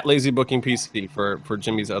PC at Lazy Booking PC for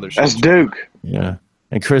Jimmy's other show. That's Duke. Yeah,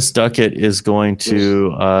 and Chris Duckett is going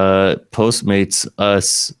to Postmates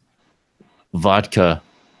us vodka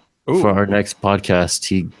for our next podcast.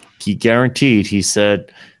 He guaranteed. He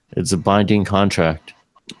said it's a binding contract.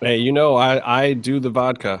 Hey, I do the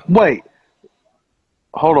vodka. Wait,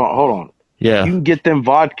 hold on. Yeah, you can get them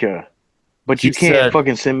vodka, but you can't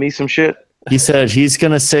fucking send me some shit. He said he's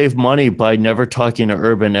going to save money by never talking to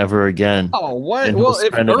Urban ever again. Oh, what? Well,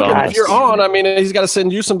 if you're on, I mean, he's got to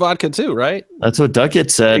send you some vodka too, right? That's what Duckett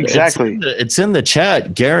said. Exactly. It's in the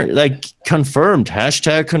chat. Confirmed.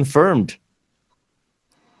 Hashtag confirmed.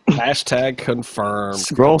 Hashtag confirmed.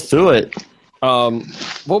 Scroll through it.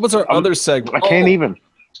 What was our other segment? I can't even.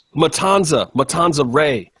 Matanza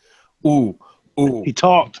Ray. Ooh. He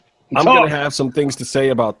talked. I'm going to have some things to say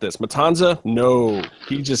about this. Matanza, no.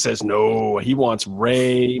 He just says no. He wants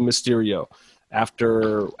Rey Mysterio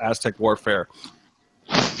after Aztec Warfare.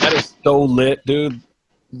 That is so lit, dude.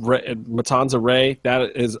 Matanza Ray,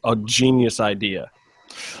 that is a genius idea.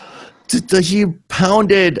 He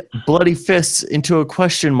pounded bloody fists into a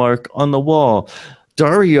question mark on the wall.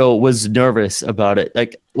 Dario was nervous about it.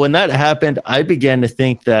 Like, when that happened, I began to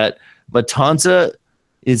think that Matanza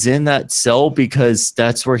is in that cell because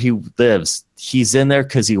that's where he lives. He's in there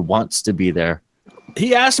because he wants to be there.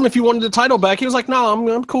 He asked him if he wanted the title back. He was like, "No,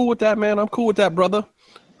 I'm cool with that, man. I'm cool with that, brother.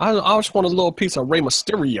 I just want a little piece of Rey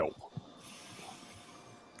Mysterio."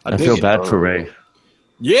 I feel bad for Rey.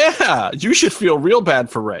 Yeah, you should feel real bad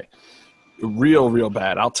for Rey. Real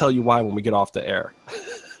bad. I'll tell you why when we get off the air.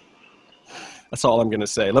 That's all I'm going to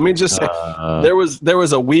say. Let me just say, there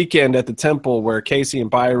was a weekend at the temple where Casey and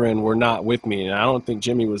Byron were not with me, and I don't think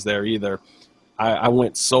Jimmy was there either. I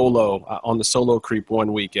went solo on the solo creep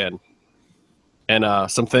one weekend, and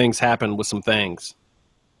some things happened with some things,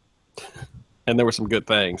 and there were some good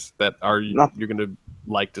things that you're going to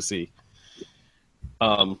like to see.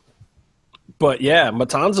 But yeah,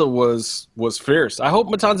 Matanza was fierce. I hope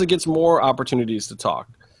Matanza gets more opportunities to talk.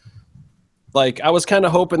 Like, I was kind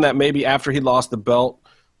of hoping that maybe after he lost the belt,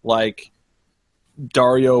 like,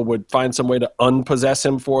 Dario would find some way to unpossess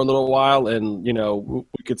him for a little while, and,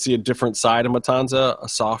 we could see a different side of Matanza, a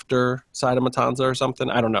softer side of Matanza or something.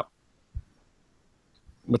 I don't know.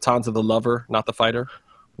 Matanza the lover, not the fighter.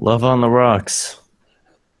 Love on the rocks.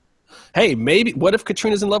 Hey, maybe, what if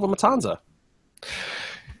Katrina's in love with Matanza?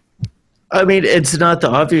 I mean, it's not the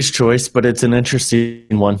obvious choice, but it's an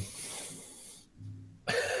interesting one.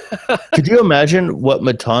 Could you imagine what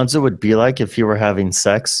Matanza would be like if you were having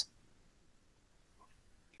sex?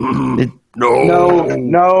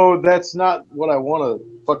 No, that's not what I want to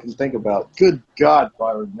fucking think about. Good God,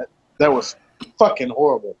 Byron, that was fucking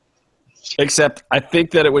horrible. Except I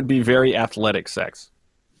think that it would be very athletic sex.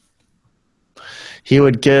 He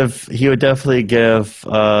would definitely give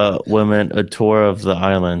women a tour of the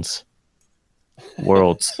islands,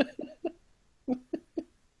 worlds.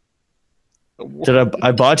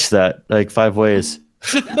 I botched that like 5 ways.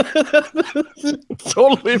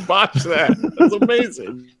 Totally botched that. That's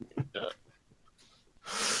amazing.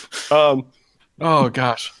 Oh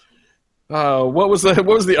gosh. What was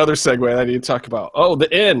the other segue I need to talk about? Oh,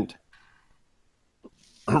 the end.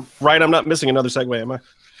 Right, I'm not missing another segue, am I?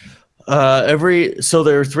 So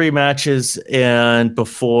there were 3 matches, and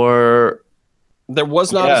before there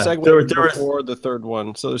was not a segue there before the third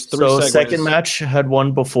one. So there's 3 segues. Second match had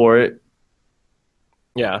one before it.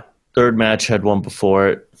 Yeah. Third match had one before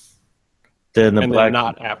it. Then then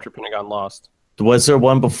not after Pentagon lost. Was there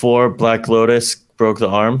one before Black Lotus broke the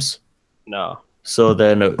arms? No. So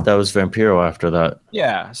then that was Vampiro after that.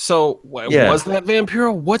 Yeah. So was that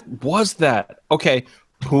Vampiro? What was that? Okay.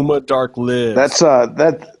 Puma Dark lives.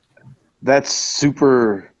 That's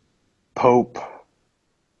Super Pope.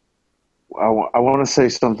 I want to say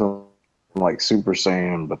something like Super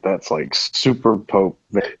Saiyan, but that's like Super Pope.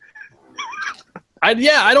 I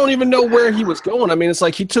don't even know where he was going. I mean, it's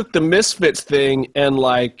like he took the Misfits thing and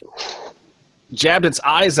like jabbed its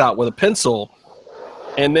eyes out with a pencil,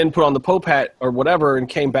 and then put on the Pope hat or whatever, and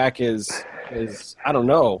came back as I don't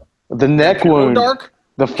know. The neck wound. Dark?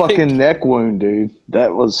 The fucking neck wound, dude.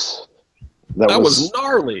 That was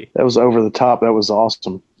gnarly. That was over the top. That was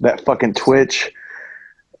awesome. That fucking twitch.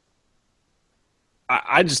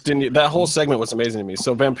 I just didn't. That whole segment was amazing to me.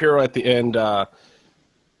 So Vampiro at the end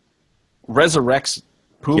resurrects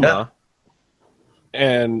Puma,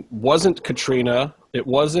 and wasn't Katrina. It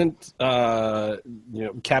wasn't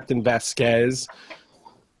Captain Vasquez.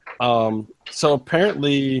 So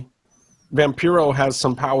apparently, Vampiro has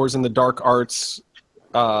some powers in the dark arts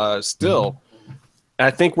still.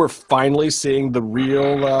 I think we're finally seeing the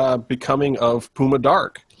real becoming of Puma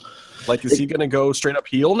Dark. Like, is he going to go straight up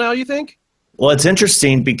heel now, you think? Well, it's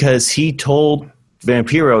interesting because he told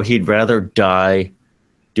Vampiro he'd rather die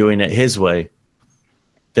doing it his way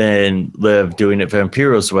than live doing it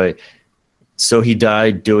Vampiro's way. So he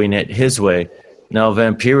died doing it his way. Now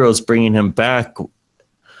Vampiro's bringing him back.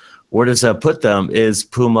 Where does that put them? Is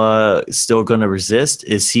Puma still going to resist?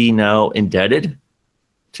 Is he now indebted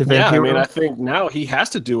to Vampiro? Yeah, I mean, I think now he has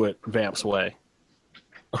to do it Vamp's way.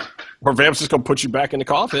 Or Vamp's just going to put you back in the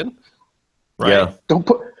coffin. Right? Yeah. Don't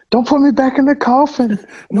put me back in the coffin.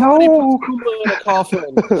 Nobody No. puts Puma in a coffin.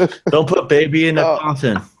 Don't put baby in a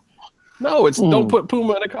coffin. No, it's don't put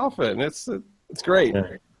Puma in a coffin. It's great.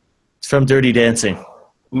 Yeah. It's from Dirty Dancing.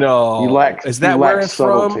 No. Is that where it's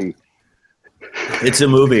subtlety. from? It's a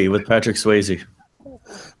movie with Patrick Swayze.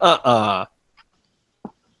 Look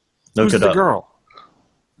Who's the girl?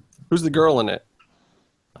 Who's the girl in it?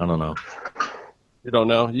 I don't know. You don't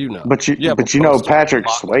know? You know. But you know Patrick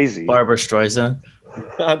Swayze. Barbara Streisand.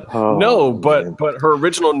 No, but her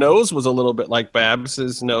original nose was a little bit like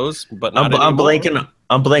Babs's nose, but not I'm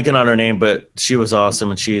blanking on her name, but she was awesome,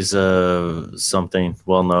 and she's something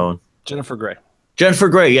well known. Jennifer Grey. Jennifer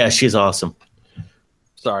Grey, yeah, she's awesome.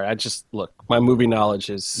 Sorry, my movie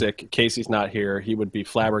knowledge is sick. Casey's not here. He would be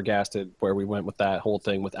flabbergasted where we went with that whole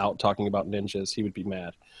thing without talking about ninjas. He would be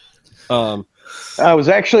mad. I was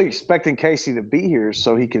actually expecting Casey to be here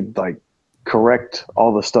so he could correct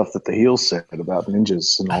all the stuff that the heels said about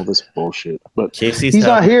ninjas and all this bullshit. But he's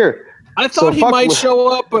not here. I thought he might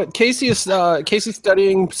show up, but Casey's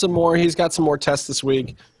studying some more. He's got some more tests this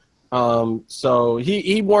week. So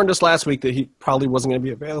he warned us last week that he probably wasn't going to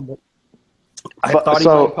be available. I thought he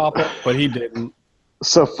might pop up, but he didn't.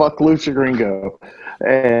 So fuck Lucha Gringo.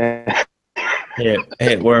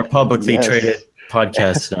 Hey, we're a publicly traded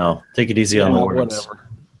podcast now. Take it easy on the words. Whatever.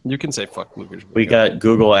 You can say fuck Lucha Gringo. We got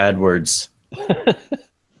Google AdWords.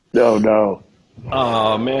 No.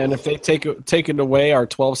 Oh man, if they take it away our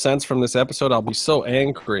 12 cents from this episode, I'll be so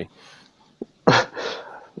angry.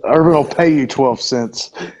 Urban will pay you 12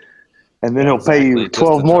 cents, and then he'll pay you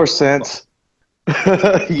 12 more cents.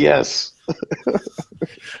 Yes.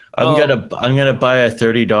 I'm gonna buy a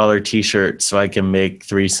 $30 T-shirt so I can make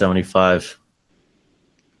 $3.75.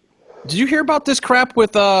 Did you hear about this crap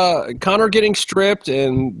with Conor getting stripped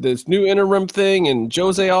and this new interim thing and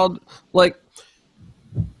Jose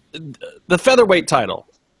the featherweight title?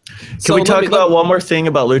 Can we talk about one more thing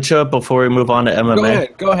about Lucha before we move on to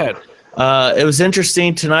MMA? Go ahead. It was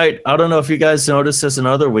interesting tonight. I don't know if you guys noticed this in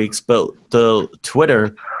other weeks, but the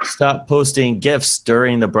Twitter stopped posting GIFs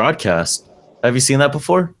during the broadcast. Have you seen that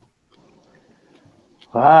before?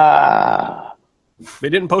 They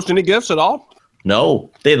didn't post any GIFs at all? No,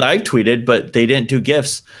 they live tweeted, but they didn't do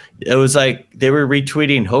GIFs. It was like they were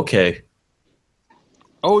retweeting Hokey.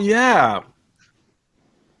 Oh, yeah.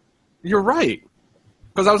 You're right.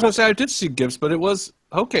 Because I was going to say I did see GIFs, but it was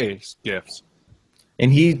Hokey's GIFs.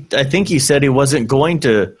 And I think he said he wasn't going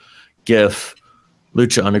to GIF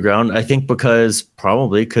Lucha Underground. I think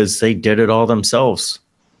probably because they did it all themselves.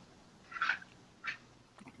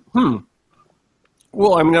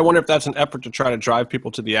 Well, I mean, I wonder if that's an effort to try to drive people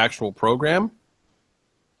to the actual program.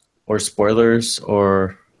 Or spoilers,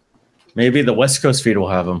 or maybe the West Coast feed will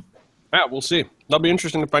have them. Yeah, we'll see. That'll be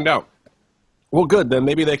interesting to find out. Well, good. Then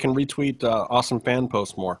maybe they can retweet awesome fan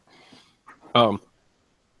posts more.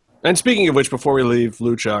 And speaking of which, before we leave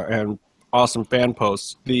Lucha and awesome fan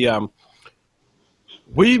posts, we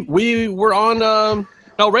were on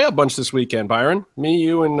El Rey a bunch this weekend, Byron. Me,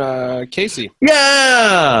 you, and Casey.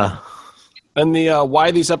 Yeah! And the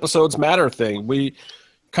Why These Episodes Matter thing. We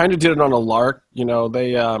kind of did it on a lark. You know,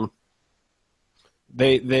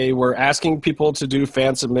 they were asking people to do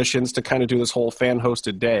fan submissions to kind of do this whole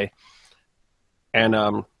fan-hosted day.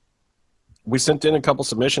 And we sent in a couple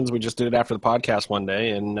submissions. We just did it after the podcast one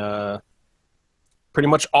day, and pretty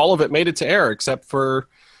much all of it made it to air except for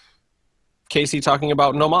Casey talking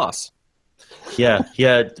about No Mas. Yeah, he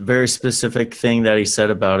had a very specific thing that he said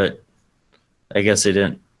about it. I guess he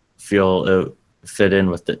didn't feel it fit in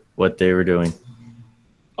with what they were doing.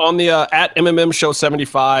 On the at MMM Show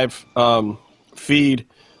 75 feed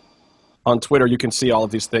on Twitter, you can see all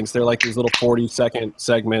of these things. They're like these little 40-second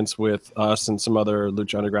segments with us and some other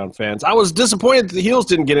Lucha Underground fans. I was disappointed that the heels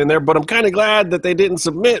didn't get in there, but I'm kind of glad that they didn't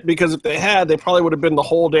submit, because if they had, they probably would have been the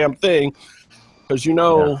whole damn thing, because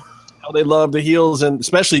how they love the heels, and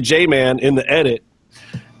especially J-Man in the edit.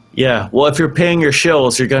 Yeah, well, if you're paying your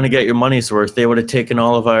shills, you're going to get your money's worth. They would have taken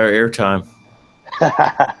all of our airtime.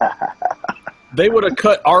 They would have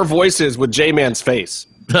cut our voices with J-Man's face.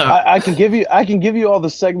 I can give you all the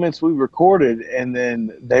segments we recorded, and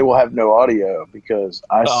then they will have no audio because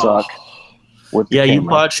I suck with the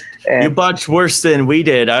camera. You botched worse than we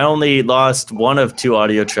did. I only lost one of 2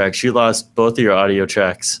 audio tracks. You lost both of your audio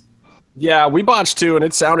tracks. Yeah, we botched 2, and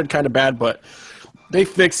it sounded kind of bad, but they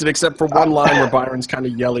fixed it except for one line where Byron's kind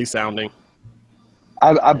of yelly sounding.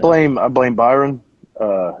 I blame Byron,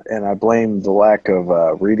 and I blame the lack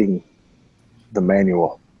of reading the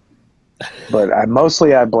manual. But I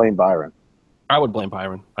blame Byron. I would blame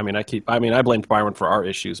Byron. I blamed Byron for our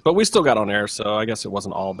issues, but we still got on air, so I guess it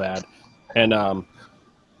wasn't all bad. And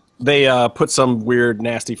they put some weird,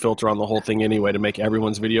 nasty filter on the whole thing anyway to make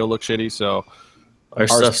everyone's video look shitty. So our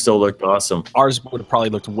stuff still looked awesome. Ours would have probably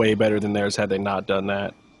looked way better than theirs had they not done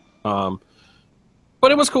that.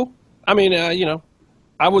 But it was cool. I mean,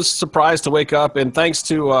 I was surprised to wake up, and thanks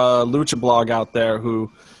to Lucha Blog out there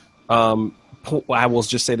who. I will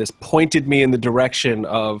just say this, pointed me in the direction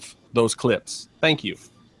of those clips. Thank you.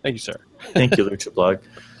 Thank you, sir. Thank you, Lucha Blog.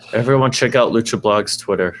 Everyone check out Lucha Blog's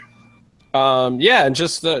Twitter. Yeah, and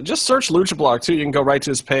just search Lucha Blog too. You can go right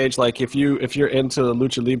to his page. Like if you're into the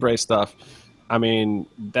Lucha Libre stuff, I mean,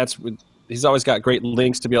 he's always got great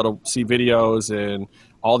links to be able to see videos and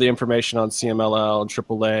all the information on CMLL and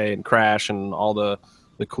AAA and Crash and all the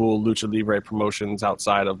cool Lucha Libre promotions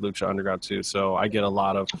outside of Lucha Underground too. So I get a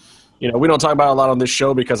lot of we don't talk about it a lot on this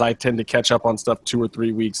show because I tend to catch up on stuff 2 or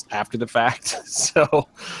 3 weeks after the fact. So,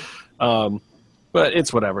 but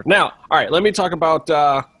it's whatever. Now, all right, let me talk about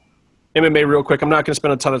MMA real quick. I'm not going to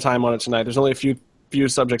spend a ton of time on it tonight. There's only a few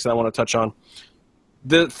subjects that I want to touch on.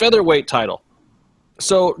 The featherweight title.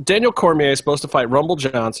 So Daniel Cormier is supposed to fight Rumble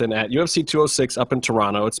Johnson at UFC 206 up in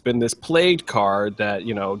Toronto. It's been this plagued card that,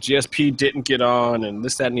 GSP didn't get on and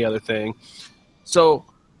this, that, and the other thing. So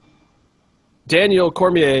Daniel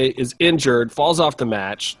Cormier is injured, falls off the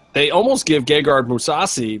match. They almost give Gegard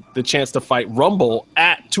Mousasi the chance to fight Rumble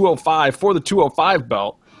at 205 for the 205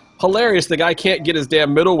 belt. Hilarious. The guy can't get his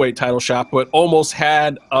damn middleweight title shot, but almost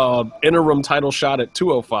had an interim title shot at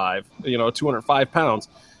 205, 205 pounds.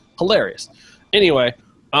 Hilarious. Anyway,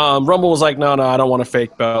 Rumble was like, no, I don't want a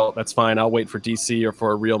fake belt. That's fine. I'll wait for DC or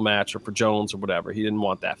for a real match or for Jones or whatever. He didn't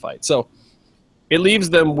want that fight. So it leaves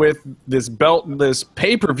them with this belt, this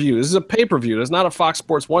pay-per-view. This is a pay-per-view. It's not a Fox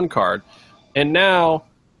Sports 1 card. And now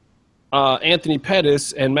Anthony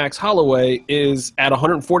Pettis and Max Holloway is at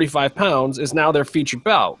 145 pounds, is now their featured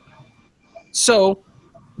bout. So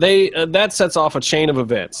that sets off a chain of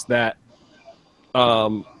events that,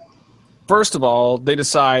 first of all, they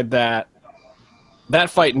decide that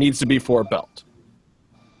fight needs to be for a belt.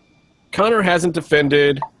 Conor hasn't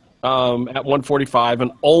defended at 145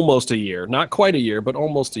 in almost a year. Not quite a year, but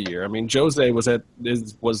almost a year. I mean, Jose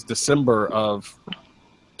was December of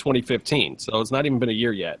 2015, so it's not even been a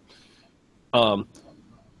year yet.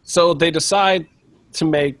 So they decide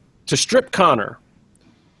to strip Conor,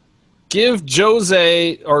 give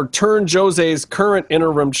Jose or turn Jose's current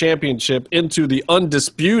interim championship into the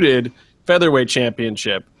undisputed featherweight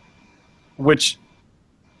championship, which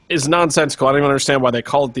is nonsensical. I don't even understand why they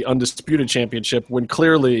call it the undisputed championship when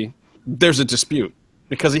clearly there's a dispute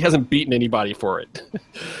because he hasn't beaten anybody for it.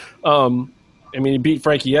 I mean, he beat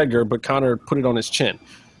Frankie Edgar, but Conor put it on his chin.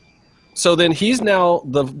 So then he's now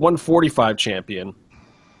the 145 champion.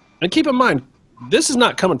 And keep in mind, this is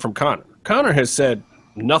not coming from Conor. Conor has said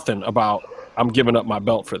nothing about, I'm giving up my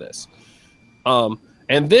belt for this.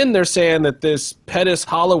 And then they're saying that this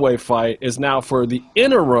Pettis-Holloway fight is now for the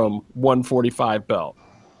interim 145 belt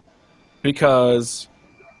because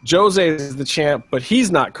Jose is the champ, but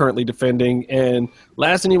he's not currently defending. And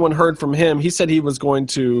last anyone heard from him, he said he was going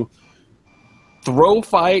to throw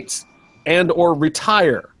fights and or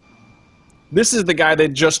retire. This is the guy they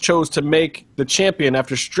just chose to make the champion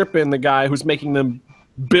after stripping the guy who's making them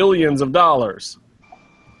billions of dollars.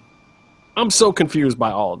 I'm so confused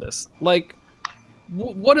by all of this. Like,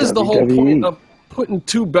 what is the whole point of putting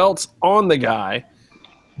two belts on the guy,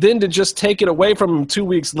 then to just take it away from him 2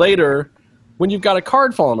 weeks later when you've got a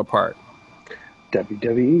card falling apart?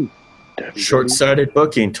 WWE. Short-sighted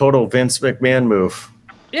booking, total Vince McMahon move.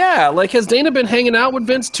 Yeah, like, has Dana been hanging out with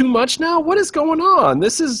Vince too much now? What is going on?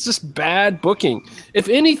 This is just bad booking. If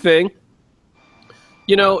anything,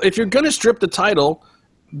 you know, if you're going to strip the title,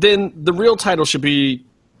 then the real title should be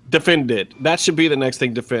defended. That should be the next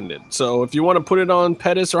thing defended. So if you want to put it on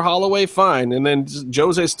Pettis or Holloway, fine. And then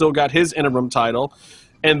Jose still got his interim title,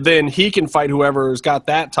 and then he can fight whoever's got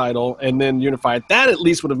that title and then unify it. That at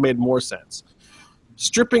least would have made more sense.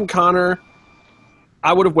 Stripping Conor,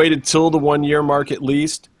 I would have waited till the 1 year mark at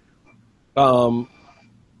least. But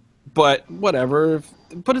whatever.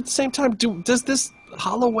 But at the same time, does this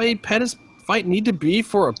Holloway-Pettis fight need to be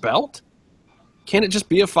for a belt? Can't it just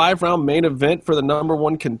be a 5-round main event for the number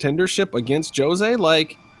one contendership against Jose?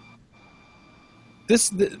 Like,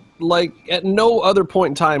 at no other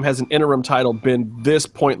point in time has an interim title been this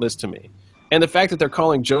pointless to me. And the fact that they're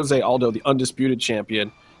calling Jose Aldo the undisputed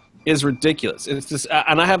champion is ridiculous. It's just,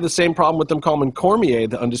 and I have the same problem with them calling Cormier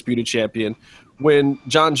the undisputed champion when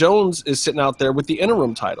John Jones is sitting out there with the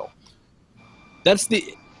interim title. That's the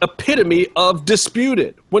epitome of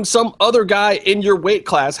disputed. When some other guy in your weight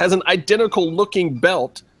class has an identical looking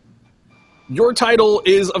belt, your title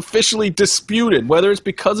is officially disputed, whether it's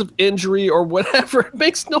because of injury or whatever. It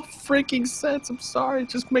makes no freaking sense. I'm sorry. It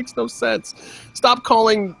just makes no sense. Stop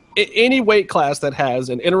calling any weight class that has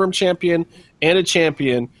an interim champion and a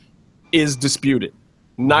champion is disputed.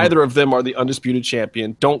 Neither of them are the undisputed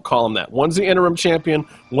champion. Don't call them that. One's the interim champion.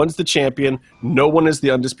 One's the champion. No one is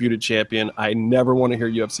the undisputed champion. I never want to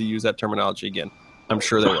hear UFC use that terminology again. I'm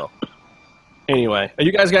sure they will. Anyway,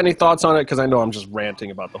 you guys got any thoughts on it? Because I know I'm just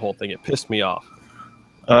ranting about the whole thing. It pissed me off.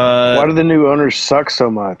 Why do the new owners suck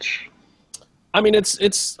so much? I mean,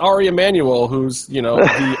 it's Ari Emanuel, who's, you know,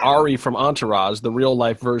 the Ari from Entourage, the real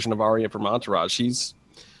life version of Ari from Entourage. She's,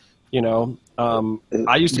 you know,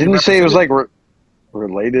 I used to. Didn't you say it was like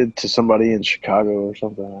related to somebody in Chicago or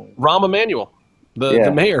something? Rahm Emanuel, the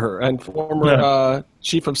mayor and former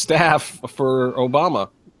chief of staff for Obama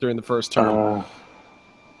during the first term.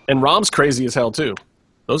 And Rahm's crazy as hell too.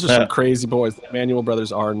 Those are some crazy boys. The Emanuel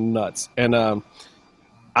brothers are nuts. And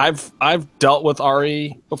I've dealt with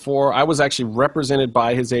Ari before. I was actually represented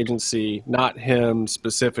by his agency, not him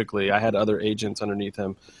specifically. I had other agents underneath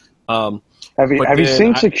him. Have you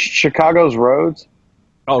seen Chicago's roads?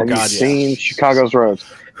 Oh, Have God, you seen Chicago's roads?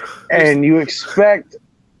 And you expect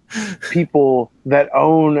people that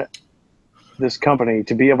own this company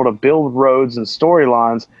to be able to build roads and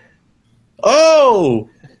storylines. Oh!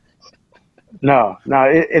 No,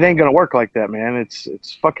 it ain't gonna work like that, man.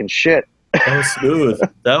 It's fucking shit. That was smooth.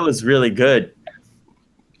 That was really good.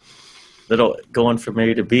 Little going from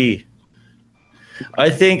A to B.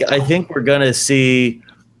 I think we're gonna see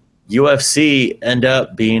UFC end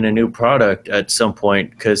up being a new product at some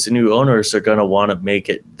point because the new owners are gonna want to make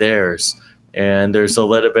it theirs. And there's a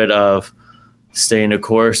little bit of staying the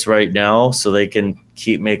course right now so they can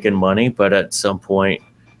keep making money, but at some point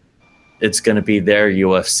it's gonna be their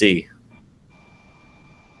UFC.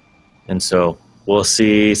 And so we'll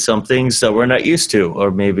see some things that we're not used to,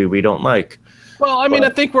 or maybe we don't like. Well, I mean, I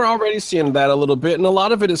think we're already seeing that a little bit, and a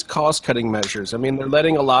lot of it is cost-cutting measures. I mean, they're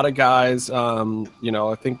letting a lot of guys, you know,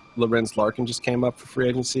 I think Lorenz Larkin just came up for free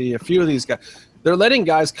agency. A few of these guys, they're letting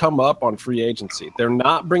guys come up on free agency. They're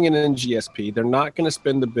not bringing in GSP. They're not going to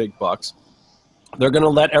spend the big bucks. They're going to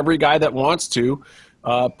let every guy that wants to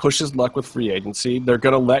push his luck with free agency. They're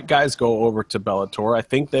going to let guys go over to Bellator. I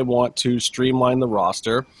think they want to streamline the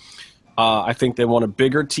roster. I think they want a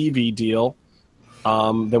bigger TV deal.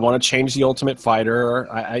 They want to change the Ultimate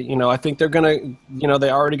Fighter. I think they're going to,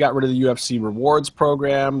 they already got rid of the UFC rewards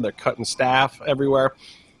program. They're cutting staff everywhere.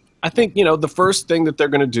 I think, the first thing that they're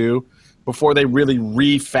going to do before they really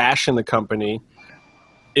refashion the company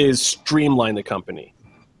is streamline the company.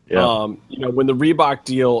 Yeah. When the Reebok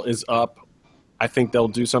deal is up, I think they'll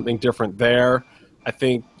do something different there. I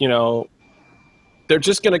think, they're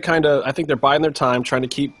just going to I think they're biding their time, trying to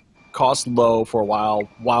keep costs low for a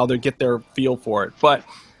while they get their feel for it. But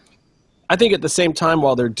I think at the same time,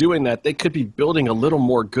 while they're doing that, they could be building a little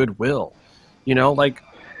more goodwill.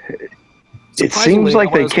 It seems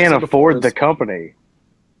like they can't afford the company.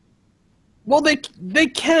 Well, they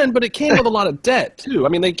can, but it came with a lot of debt too. I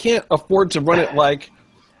mean, they can't afford to run it like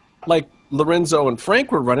Lorenzo and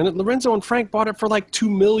Frank were running it. Lorenzo and Frank bought it for like $2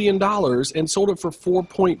 million and sold it for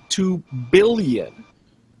 $4.2 billion.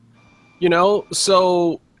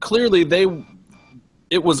 So clearly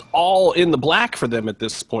it was all in the black for them at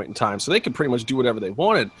this point in time. So they could pretty much do whatever they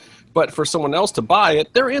wanted. But for someone else to buy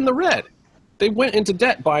it, they're in the red. They went into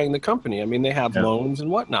debt buying the company. I mean, they have loans and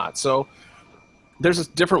whatnot. So there's a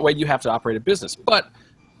different way you have to operate a business. But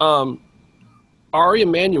Ari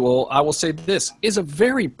Emanuel, I will say this, is a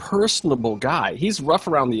very personable guy. He's rough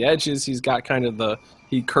around the edges. He's got kind of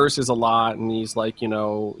he curses a lot, and he's like,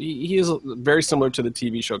 he is very similar to the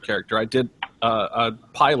TV show character. I did a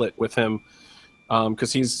pilot with him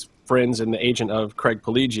because he's friends and the agent of Craig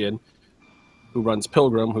Pelagian, who runs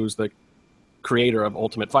Pilgrim, who's the creator of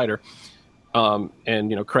Ultimate Fighter.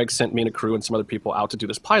 And Craig sent me and a crew and some other people out to do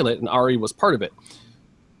this pilot, and Ari was part of it.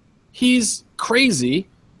 He's crazy,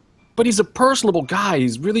 but he's a personable guy.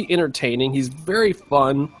 He's really entertaining. He's very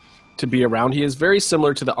fun to be around. He is very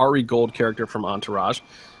similar to the Ari Gold character from Entourage.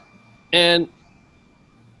 And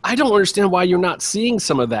I don't understand why you're not seeing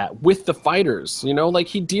some of that with the fighters.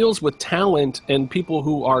 He deals with talent and people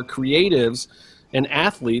who are creatives and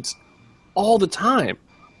athletes all the time.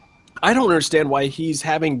 I don't understand why he's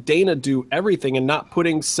having Dana do everything and not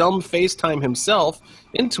putting some FaceTime himself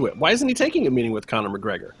into it. Why isn't he taking a meeting with Conor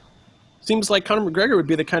McGregor? Seems like Conor McGregor would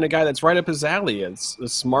be the kind of guy that's right up his alley. It's a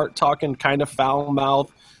smart-talking, kind of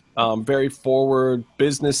foul-mouthed, very forward,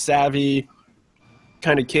 business-savvy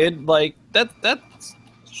kind of kid. Like, that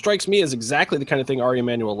strikes me as exactly the kind of thing Ari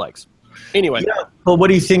Emanuel likes. Anyway. Yeah, but what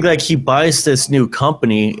do you think? Like, he buys this new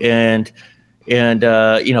company and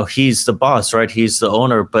he's the boss, right? He's the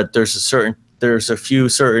owner, but there's a few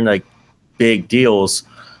certain like big deals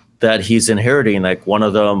that he's inheriting. Like one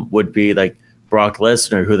of them would be like Brock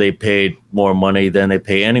Lesnar, who they paid more money than they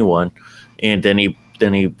pay anyone, and then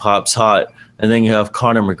he pops hot. And then you have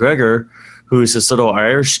Conor McGregor, who's this little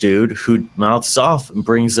Irish dude who mouths off and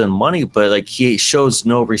brings in money, but like he shows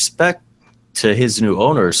no respect to his new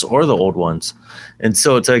owners or the old ones. And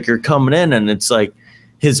so it's like you're coming in and it's like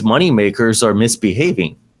his money makers are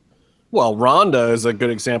misbehaving. Well, Ronda is a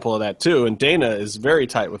good example of that too, and Dana is very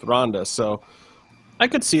tight with Ronda, so I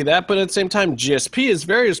could see that, but at the same time, GSP is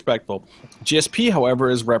very respectful. GSP, however,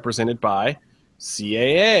 is represented by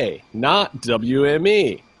CAA, not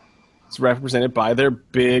WME. It's represented by their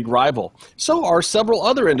big rival. So are several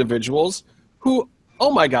other individuals who,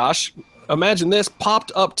 oh my gosh, imagine this,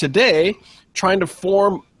 popped up today trying to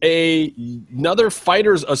form another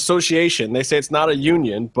fighters association. They say it's not a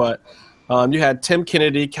union, but you had Tim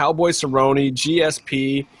Kennedy, Cowboy Cerrone,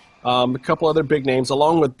 GSP, a couple other big names,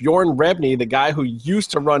 along with Bjorn Rebney, the guy who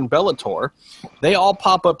used to run Bellator. They all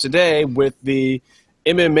pop up today with the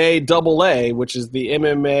MMA AA, which is the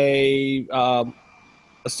MMA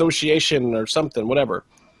association or something, whatever.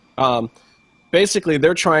 Basically,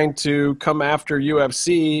 they're trying to come after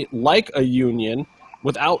UFC like a union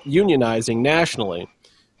without unionizing nationally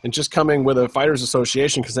and just coming with a fighters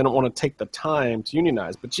association because they don't want to take the time to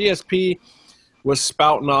unionize. But GSP was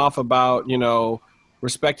spouting off about,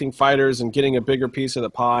 respecting fighters and getting a bigger piece of the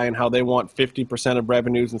pie and how they want 50% of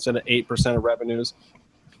revenues instead of 8% of revenues.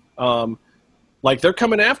 They're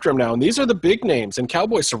coming after him now. And these are the big names. And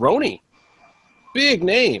Cowboy Cerrone, big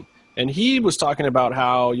name. And he was talking about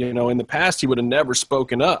how, in the past he would have never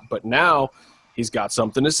spoken up, but now he's got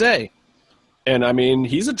something to say. And, I mean,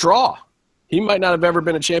 he's a draw. He might not have ever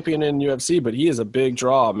been a champion in UFC, but he is a big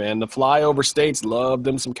draw, man. The flyover states love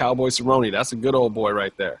them some Cowboy Cerrone. That's a good old boy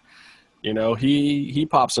right there. He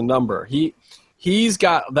pops a number. He's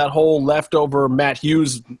got that whole leftover Matt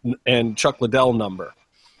Hughes and Chuck Liddell number.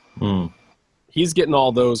 He's getting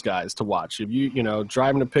all those guys to watch. If you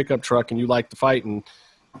driving a pickup truck and you like to fight and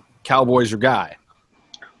Cowboy's your guy.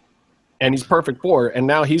 and he's perfect for it. And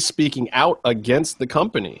now he's speaking out against the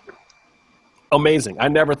company. Amazing. I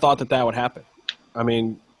never thought that would happen. I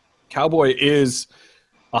mean, Cowboy is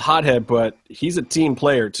a hothead, but he's a team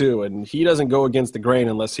player too, and he doesn't go against the grain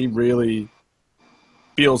unless he really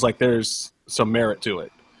feels like there's some merit to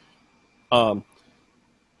it.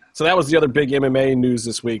 So that was the other big MMA news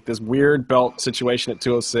this week, this weird belt situation at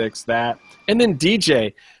 206, that. And then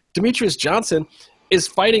Demetrius Johnson, is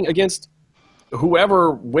fighting against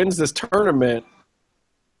whoever wins this tournament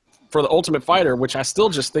for the Ultimate Fighter, which I still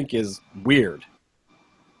just think is weird.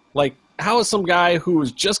 Like, how is some guy who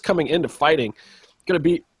is just coming into fighting going to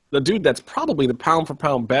beat the dude that's probably the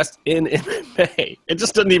pound-for-pound best in MMA? It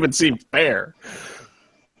just doesn't even seem fair.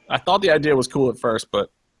 I thought the idea was cool at first, but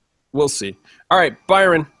we'll see. All right,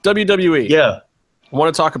 Byron, WWE. Yeah. I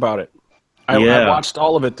want to talk about it. I watched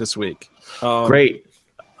all of it this week. Great.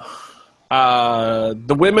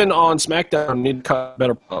 The women on SmackDown need to cut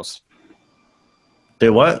better promos. They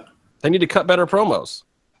what? They need to cut better promos.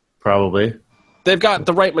 Probably. They've got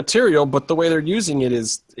the right material, but the way they're using it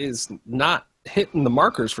is not hitting the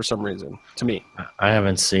markers for some reason, to me. I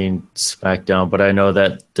haven't seen SmackDown, but I know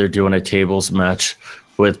that they're doing a tables match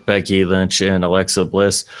with Becky Lynch and Alexa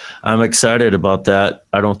Bliss. I'm excited about that.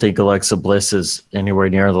 I don't think Alexa Bliss is anywhere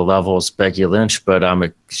near the level as Becky Lynch, but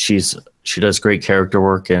she does great character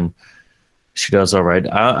work and she does all right.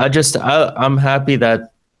 I'm happy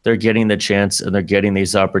that they're getting the chance and they're getting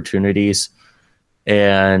these opportunities,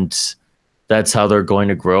 and that's how they're going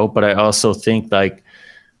to grow. But I also think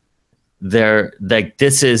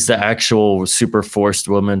this is the actual super forced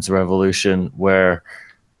women's revolution where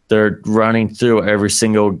they're running through every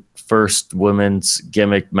single first women's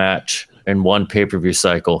gimmick match in one pay-per-view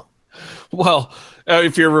cycle. Well,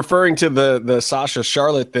 if you're referring to the Sasha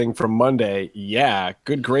Charlotte thing from Monday, yeah,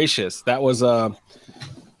 good gracious. That was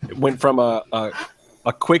it went from a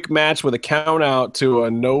quick match with a count out to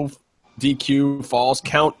a no DQ falls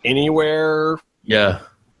count anywhere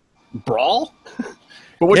brawl.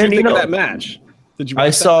 But what did you think of that match? Did you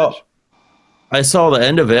watch that match? I saw the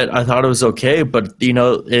end of it. I thought it was okay, but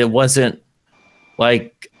it wasn't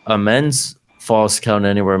like a men's falls count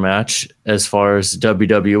anywhere match as far as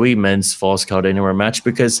WWE men's falls count anywhere match,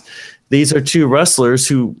 because these are two wrestlers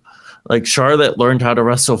who, like, Charlotte learned how to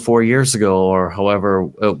wrestle 4 years ago or however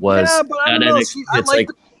it was. Yeah, but I don't know.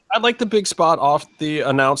 I like the big spot off the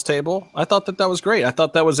announce table. I thought that was great. I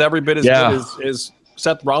thought that was every bit as good as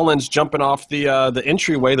Seth Rollins jumping off the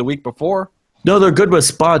entryway the week before. No, they're good with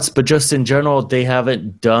spots, but just in general, they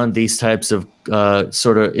haven't done these types of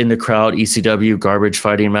sort of in the crowd ECW garbage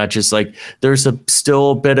fighting matches. Like, there's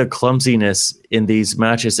still a bit of clumsiness in these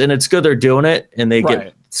matches, and it's good they're doing it, and they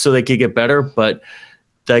get so they can get better. But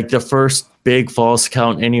like the first big falls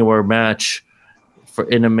count anywhere match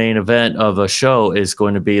in a main event of a show is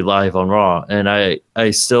going to be live on Raw, and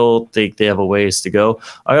I still think they have a ways to go.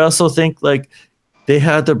 I also think like they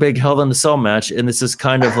had their big Hell in a Cell match, and this is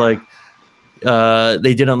kind of like.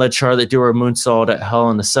 They didn't let Charlotte do her moonsault at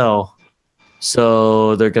Hell in a Cell,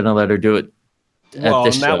 so they're going to let her do it at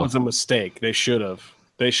this show. That was a mistake. They should have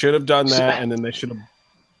done that, and then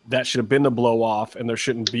that should have been the blow off, and there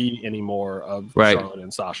shouldn't be any more of Charlotte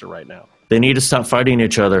and Sasha right now. They need to stop fighting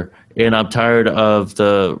each other, and I'm tired of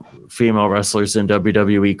the female wrestlers in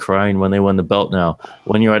WWE crying when they win the belt now.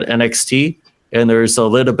 When you're at NXT, and there's a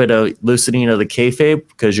little bit of loosening of the kayfabe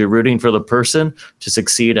because you're rooting for the person to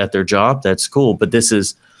succeed at their job. That's cool. But this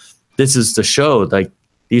is the show. Like,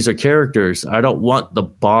 these are characters. I don't want the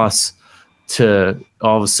boss to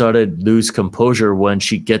all of a sudden lose composure when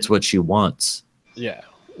she gets what she wants. Yeah.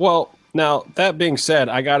 Well, now that being said,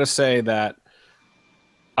 I got to say that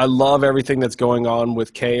I love everything that's going on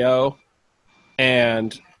with KO,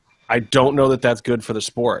 and I don't know that that's good for the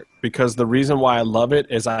sport, because the reason why I love it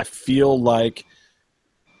is I feel like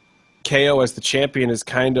KO as the champion is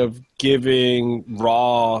kind of giving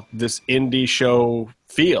Raw this indie show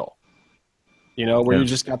feel, where you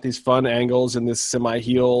just got these fun angles and this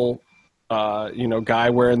semi-heel, guy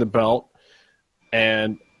wearing the belt.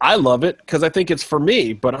 And I love it because I think it's for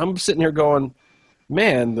me, but I'm sitting here going,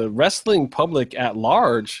 man, the wrestling public at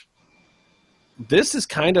large, this is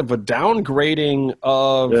kind of a downgrading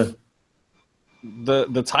of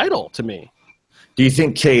the title to me. Do you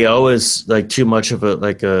think KO is like too much of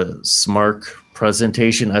a smart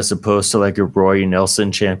presentation as opposed to like a Roy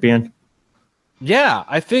Nelson champion? Yeah,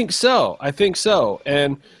 I think so.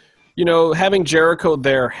 And having Jericho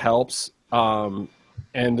there helps.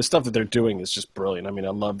 And the stuff that they're doing is just brilliant. I mean, I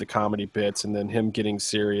love the comedy bits, and then him getting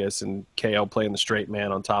serious and KO playing the straight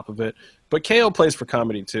man on top of it. But KO plays for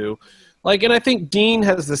comedy too. And I think Dean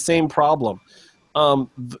has the same problem.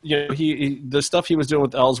 the stuff he was doing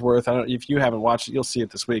with Ellsworth. I don't. If you haven't watched it, you'll see it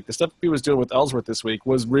this week. The stuff he was doing with Ellsworth this week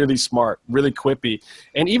was really smart, really quippy,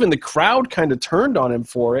 and even the crowd kind of turned on him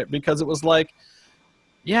for it because it was like,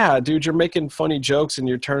 yeah, dude, you're making funny jokes and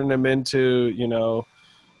you're turning them into,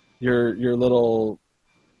 your little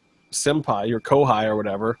senpai, your kohai or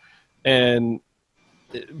whatever,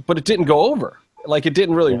 but it didn't go over. Like, it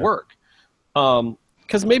didn't really work.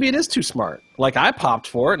 Because maybe it is too smart. Like, I popped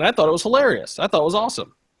for it, and I thought it was hilarious. I thought it was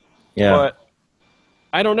awesome. Yeah. But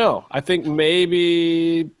I don't know. I think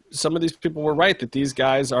maybe some of these people were right that these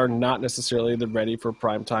guys are not necessarily the ready for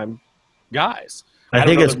primetime guys. I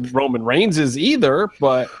think it's Roman Reigns is either,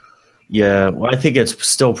 but... Yeah, well, I think it's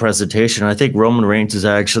still presentation. I think Roman Reigns is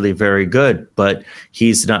actually very good, but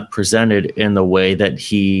he's not presented in the way that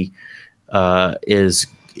he is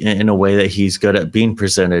in a way that he's good at being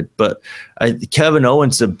presented. But Kevin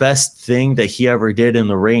Owens, the best thing that he ever did in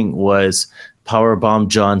the ring was powerbomb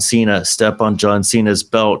John Cena, step on John Cena's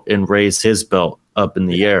belt, and raise his belt up in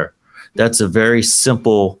the air. That's a very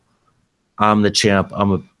simple, I'm the champ,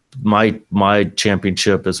 my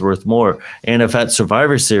championship is worth more. And if at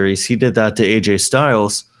Survivor Series he did that to AJ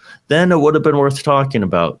Styles, then it would have been worth talking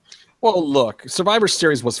about. Well, look, Survivor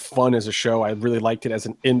Series was fun as a show. I really liked it as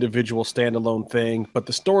an individual standalone thing, but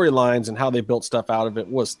the storylines and how they built stuff out of it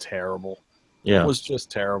was terrible. Yeah. It was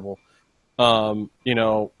just terrible. I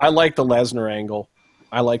like the Lesnar angle.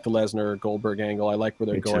 I like the Lesnar Goldberg angle. I like where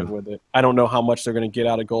they're going with it. I don't know how much they're going to get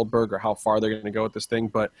out of Goldberg or how far they're going to go with this thing,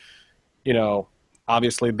 but,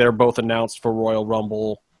 obviously they're both announced for Royal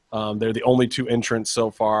Rumble. They're the only two entrants so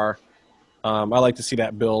far. I like to see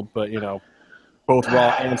that build, but, both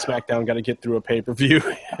Raw and SmackDown got to get through a pay-per-view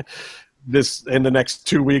this in the next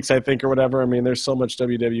 2 weeks, I think, or whatever. I mean, there's so much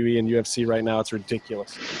WWE and UFC right now. It's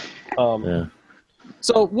ridiculous.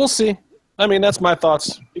 So we'll see. I mean, that's my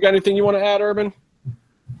thoughts. You got anything you want to add, Urban?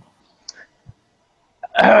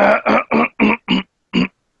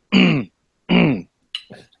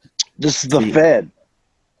 This is the Fed.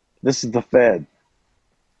 This is the Fed.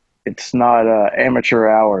 It's not amateur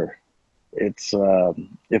hour. It's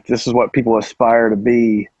if this is what people aspire to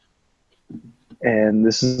be, and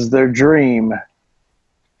this is their dream,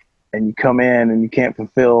 and you come in and you can't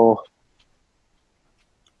fulfill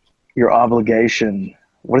your obligation.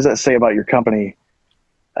 What does that say about your company?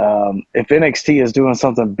 If NXT is doing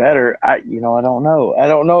something better, I don't know. I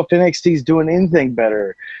don't know if NXT is doing anything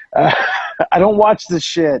better. I don't watch this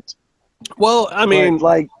shit. Well, I mean,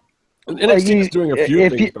 NXT is doing a few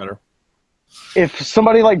things better. If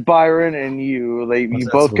somebody like Byron and you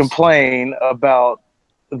both complain about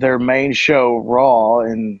their main show, Raw,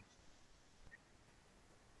 and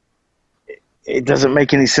it doesn't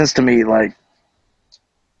make any sense to me. Like,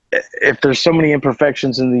 if there's so many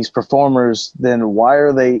imperfections in these performers, then why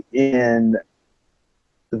are they in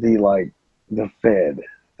the Fed?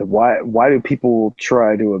 Why do people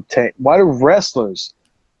try to obtain? Why do wrestlers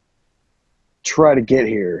try to get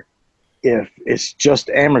here if it's just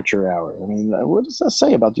amateur hour? I mean, what does that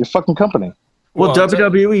say about your fucking company? Well,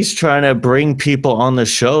 WWE's trying to bring people on the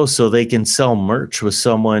show so they can sell merch with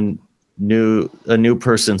someone new, a new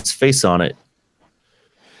person's face on it.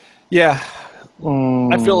 Yeah.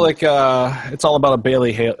 I feel like it's all about a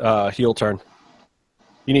Bayley heel turn.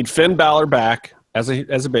 You need Finn Balor back as a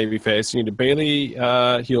babyface. You need a Bayley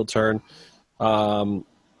heel turn.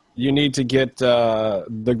 You need to get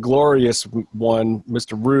the glorious one,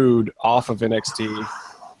 Mr. Rude, off of NXT.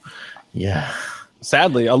 Yeah.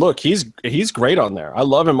 Sadly, look, he's great on there. I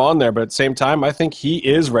love him on there, but at the same time, I think he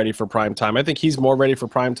is ready for prime time. I think he's more ready for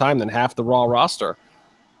prime time than half the Raw roster.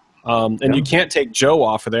 And you can't take Joe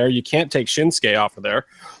off of there. You can't take Shinsuke off of there.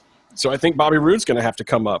 So I think Bobby Roode's going to have to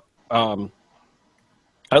come up.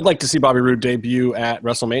 I'd like to see Bobby Roode debut at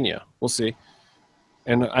WrestleMania. We'll see.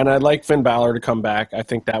 And I'd like Finn Balor to come back. I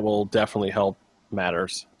think that will definitely help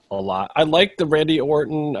matters a lot. I like the Randy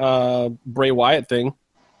Orton Bray Wyatt thing.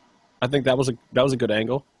 I think that was a good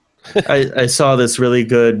angle. I saw this really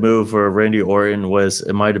good move where Randy Orton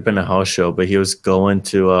it might have been a house show, but he was going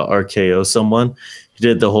to RKO someone. He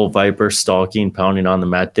did the whole Viper stalking, pounding on the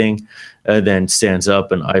mat thing, and then stands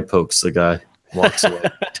up and eye pokes the guy, walks away,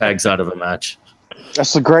 tags out of a match.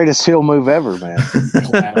 That's the greatest heel move ever, man.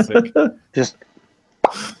 Classic. Just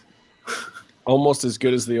almost as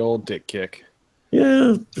good as the old dick kick.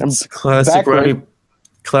 Yeah, it's classic Roddy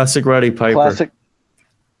Piper.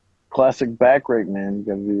 Classic backrake, man. You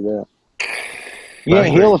got to do that. You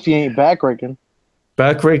ain't heel if you ain't backraking.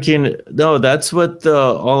 Backraking, no, that's what the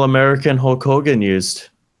All-American Hulk Hogan used.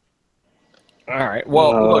 All right.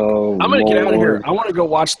 Well, look, I'm going to get out of here. I want to go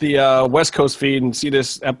watch the West Coast feed and see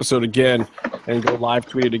this episode again and go live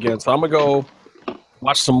tweet it again. So I'm going to go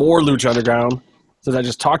watch some more Lucha Underground. Since I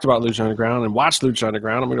just talked about Lucha Underground and watched Lucha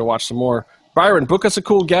Underground, I'm going to watch some more. Byron, book us a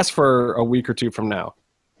cool guest for a week or two from now.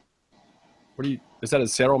 Is that a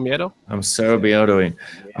Cerro Miedo? I'm Cerro Miedoing.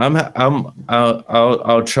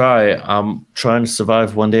 I'll try. I'm trying to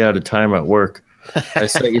survive one day at a time at work. I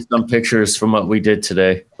sent you some pictures from what we did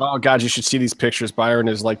today. Oh God, you should see these pictures. Byron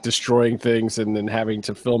is like destroying things and then having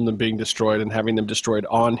to film them being destroyed and having them destroyed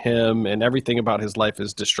on him, and everything about his life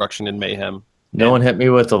is destruction and mayhem. No one hit me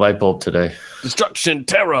with a light bulb today. Destruction,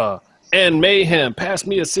 terror, and mayhem. Pass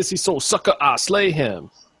me a sissy soul sucker, I slay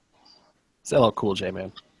him. It's LL Cool J,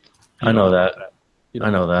 man. I know that. I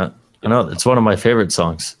know that. I know. It's one of my favorite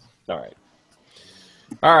songs. All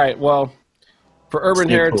right. Well, for Urban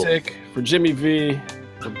Heretic, for Jimmy V,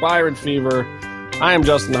 for Byron Fever, I am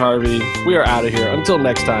Justin Harvey. We are out of here. Until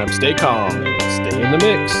next time, stay calm and stay in the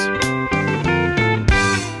mix.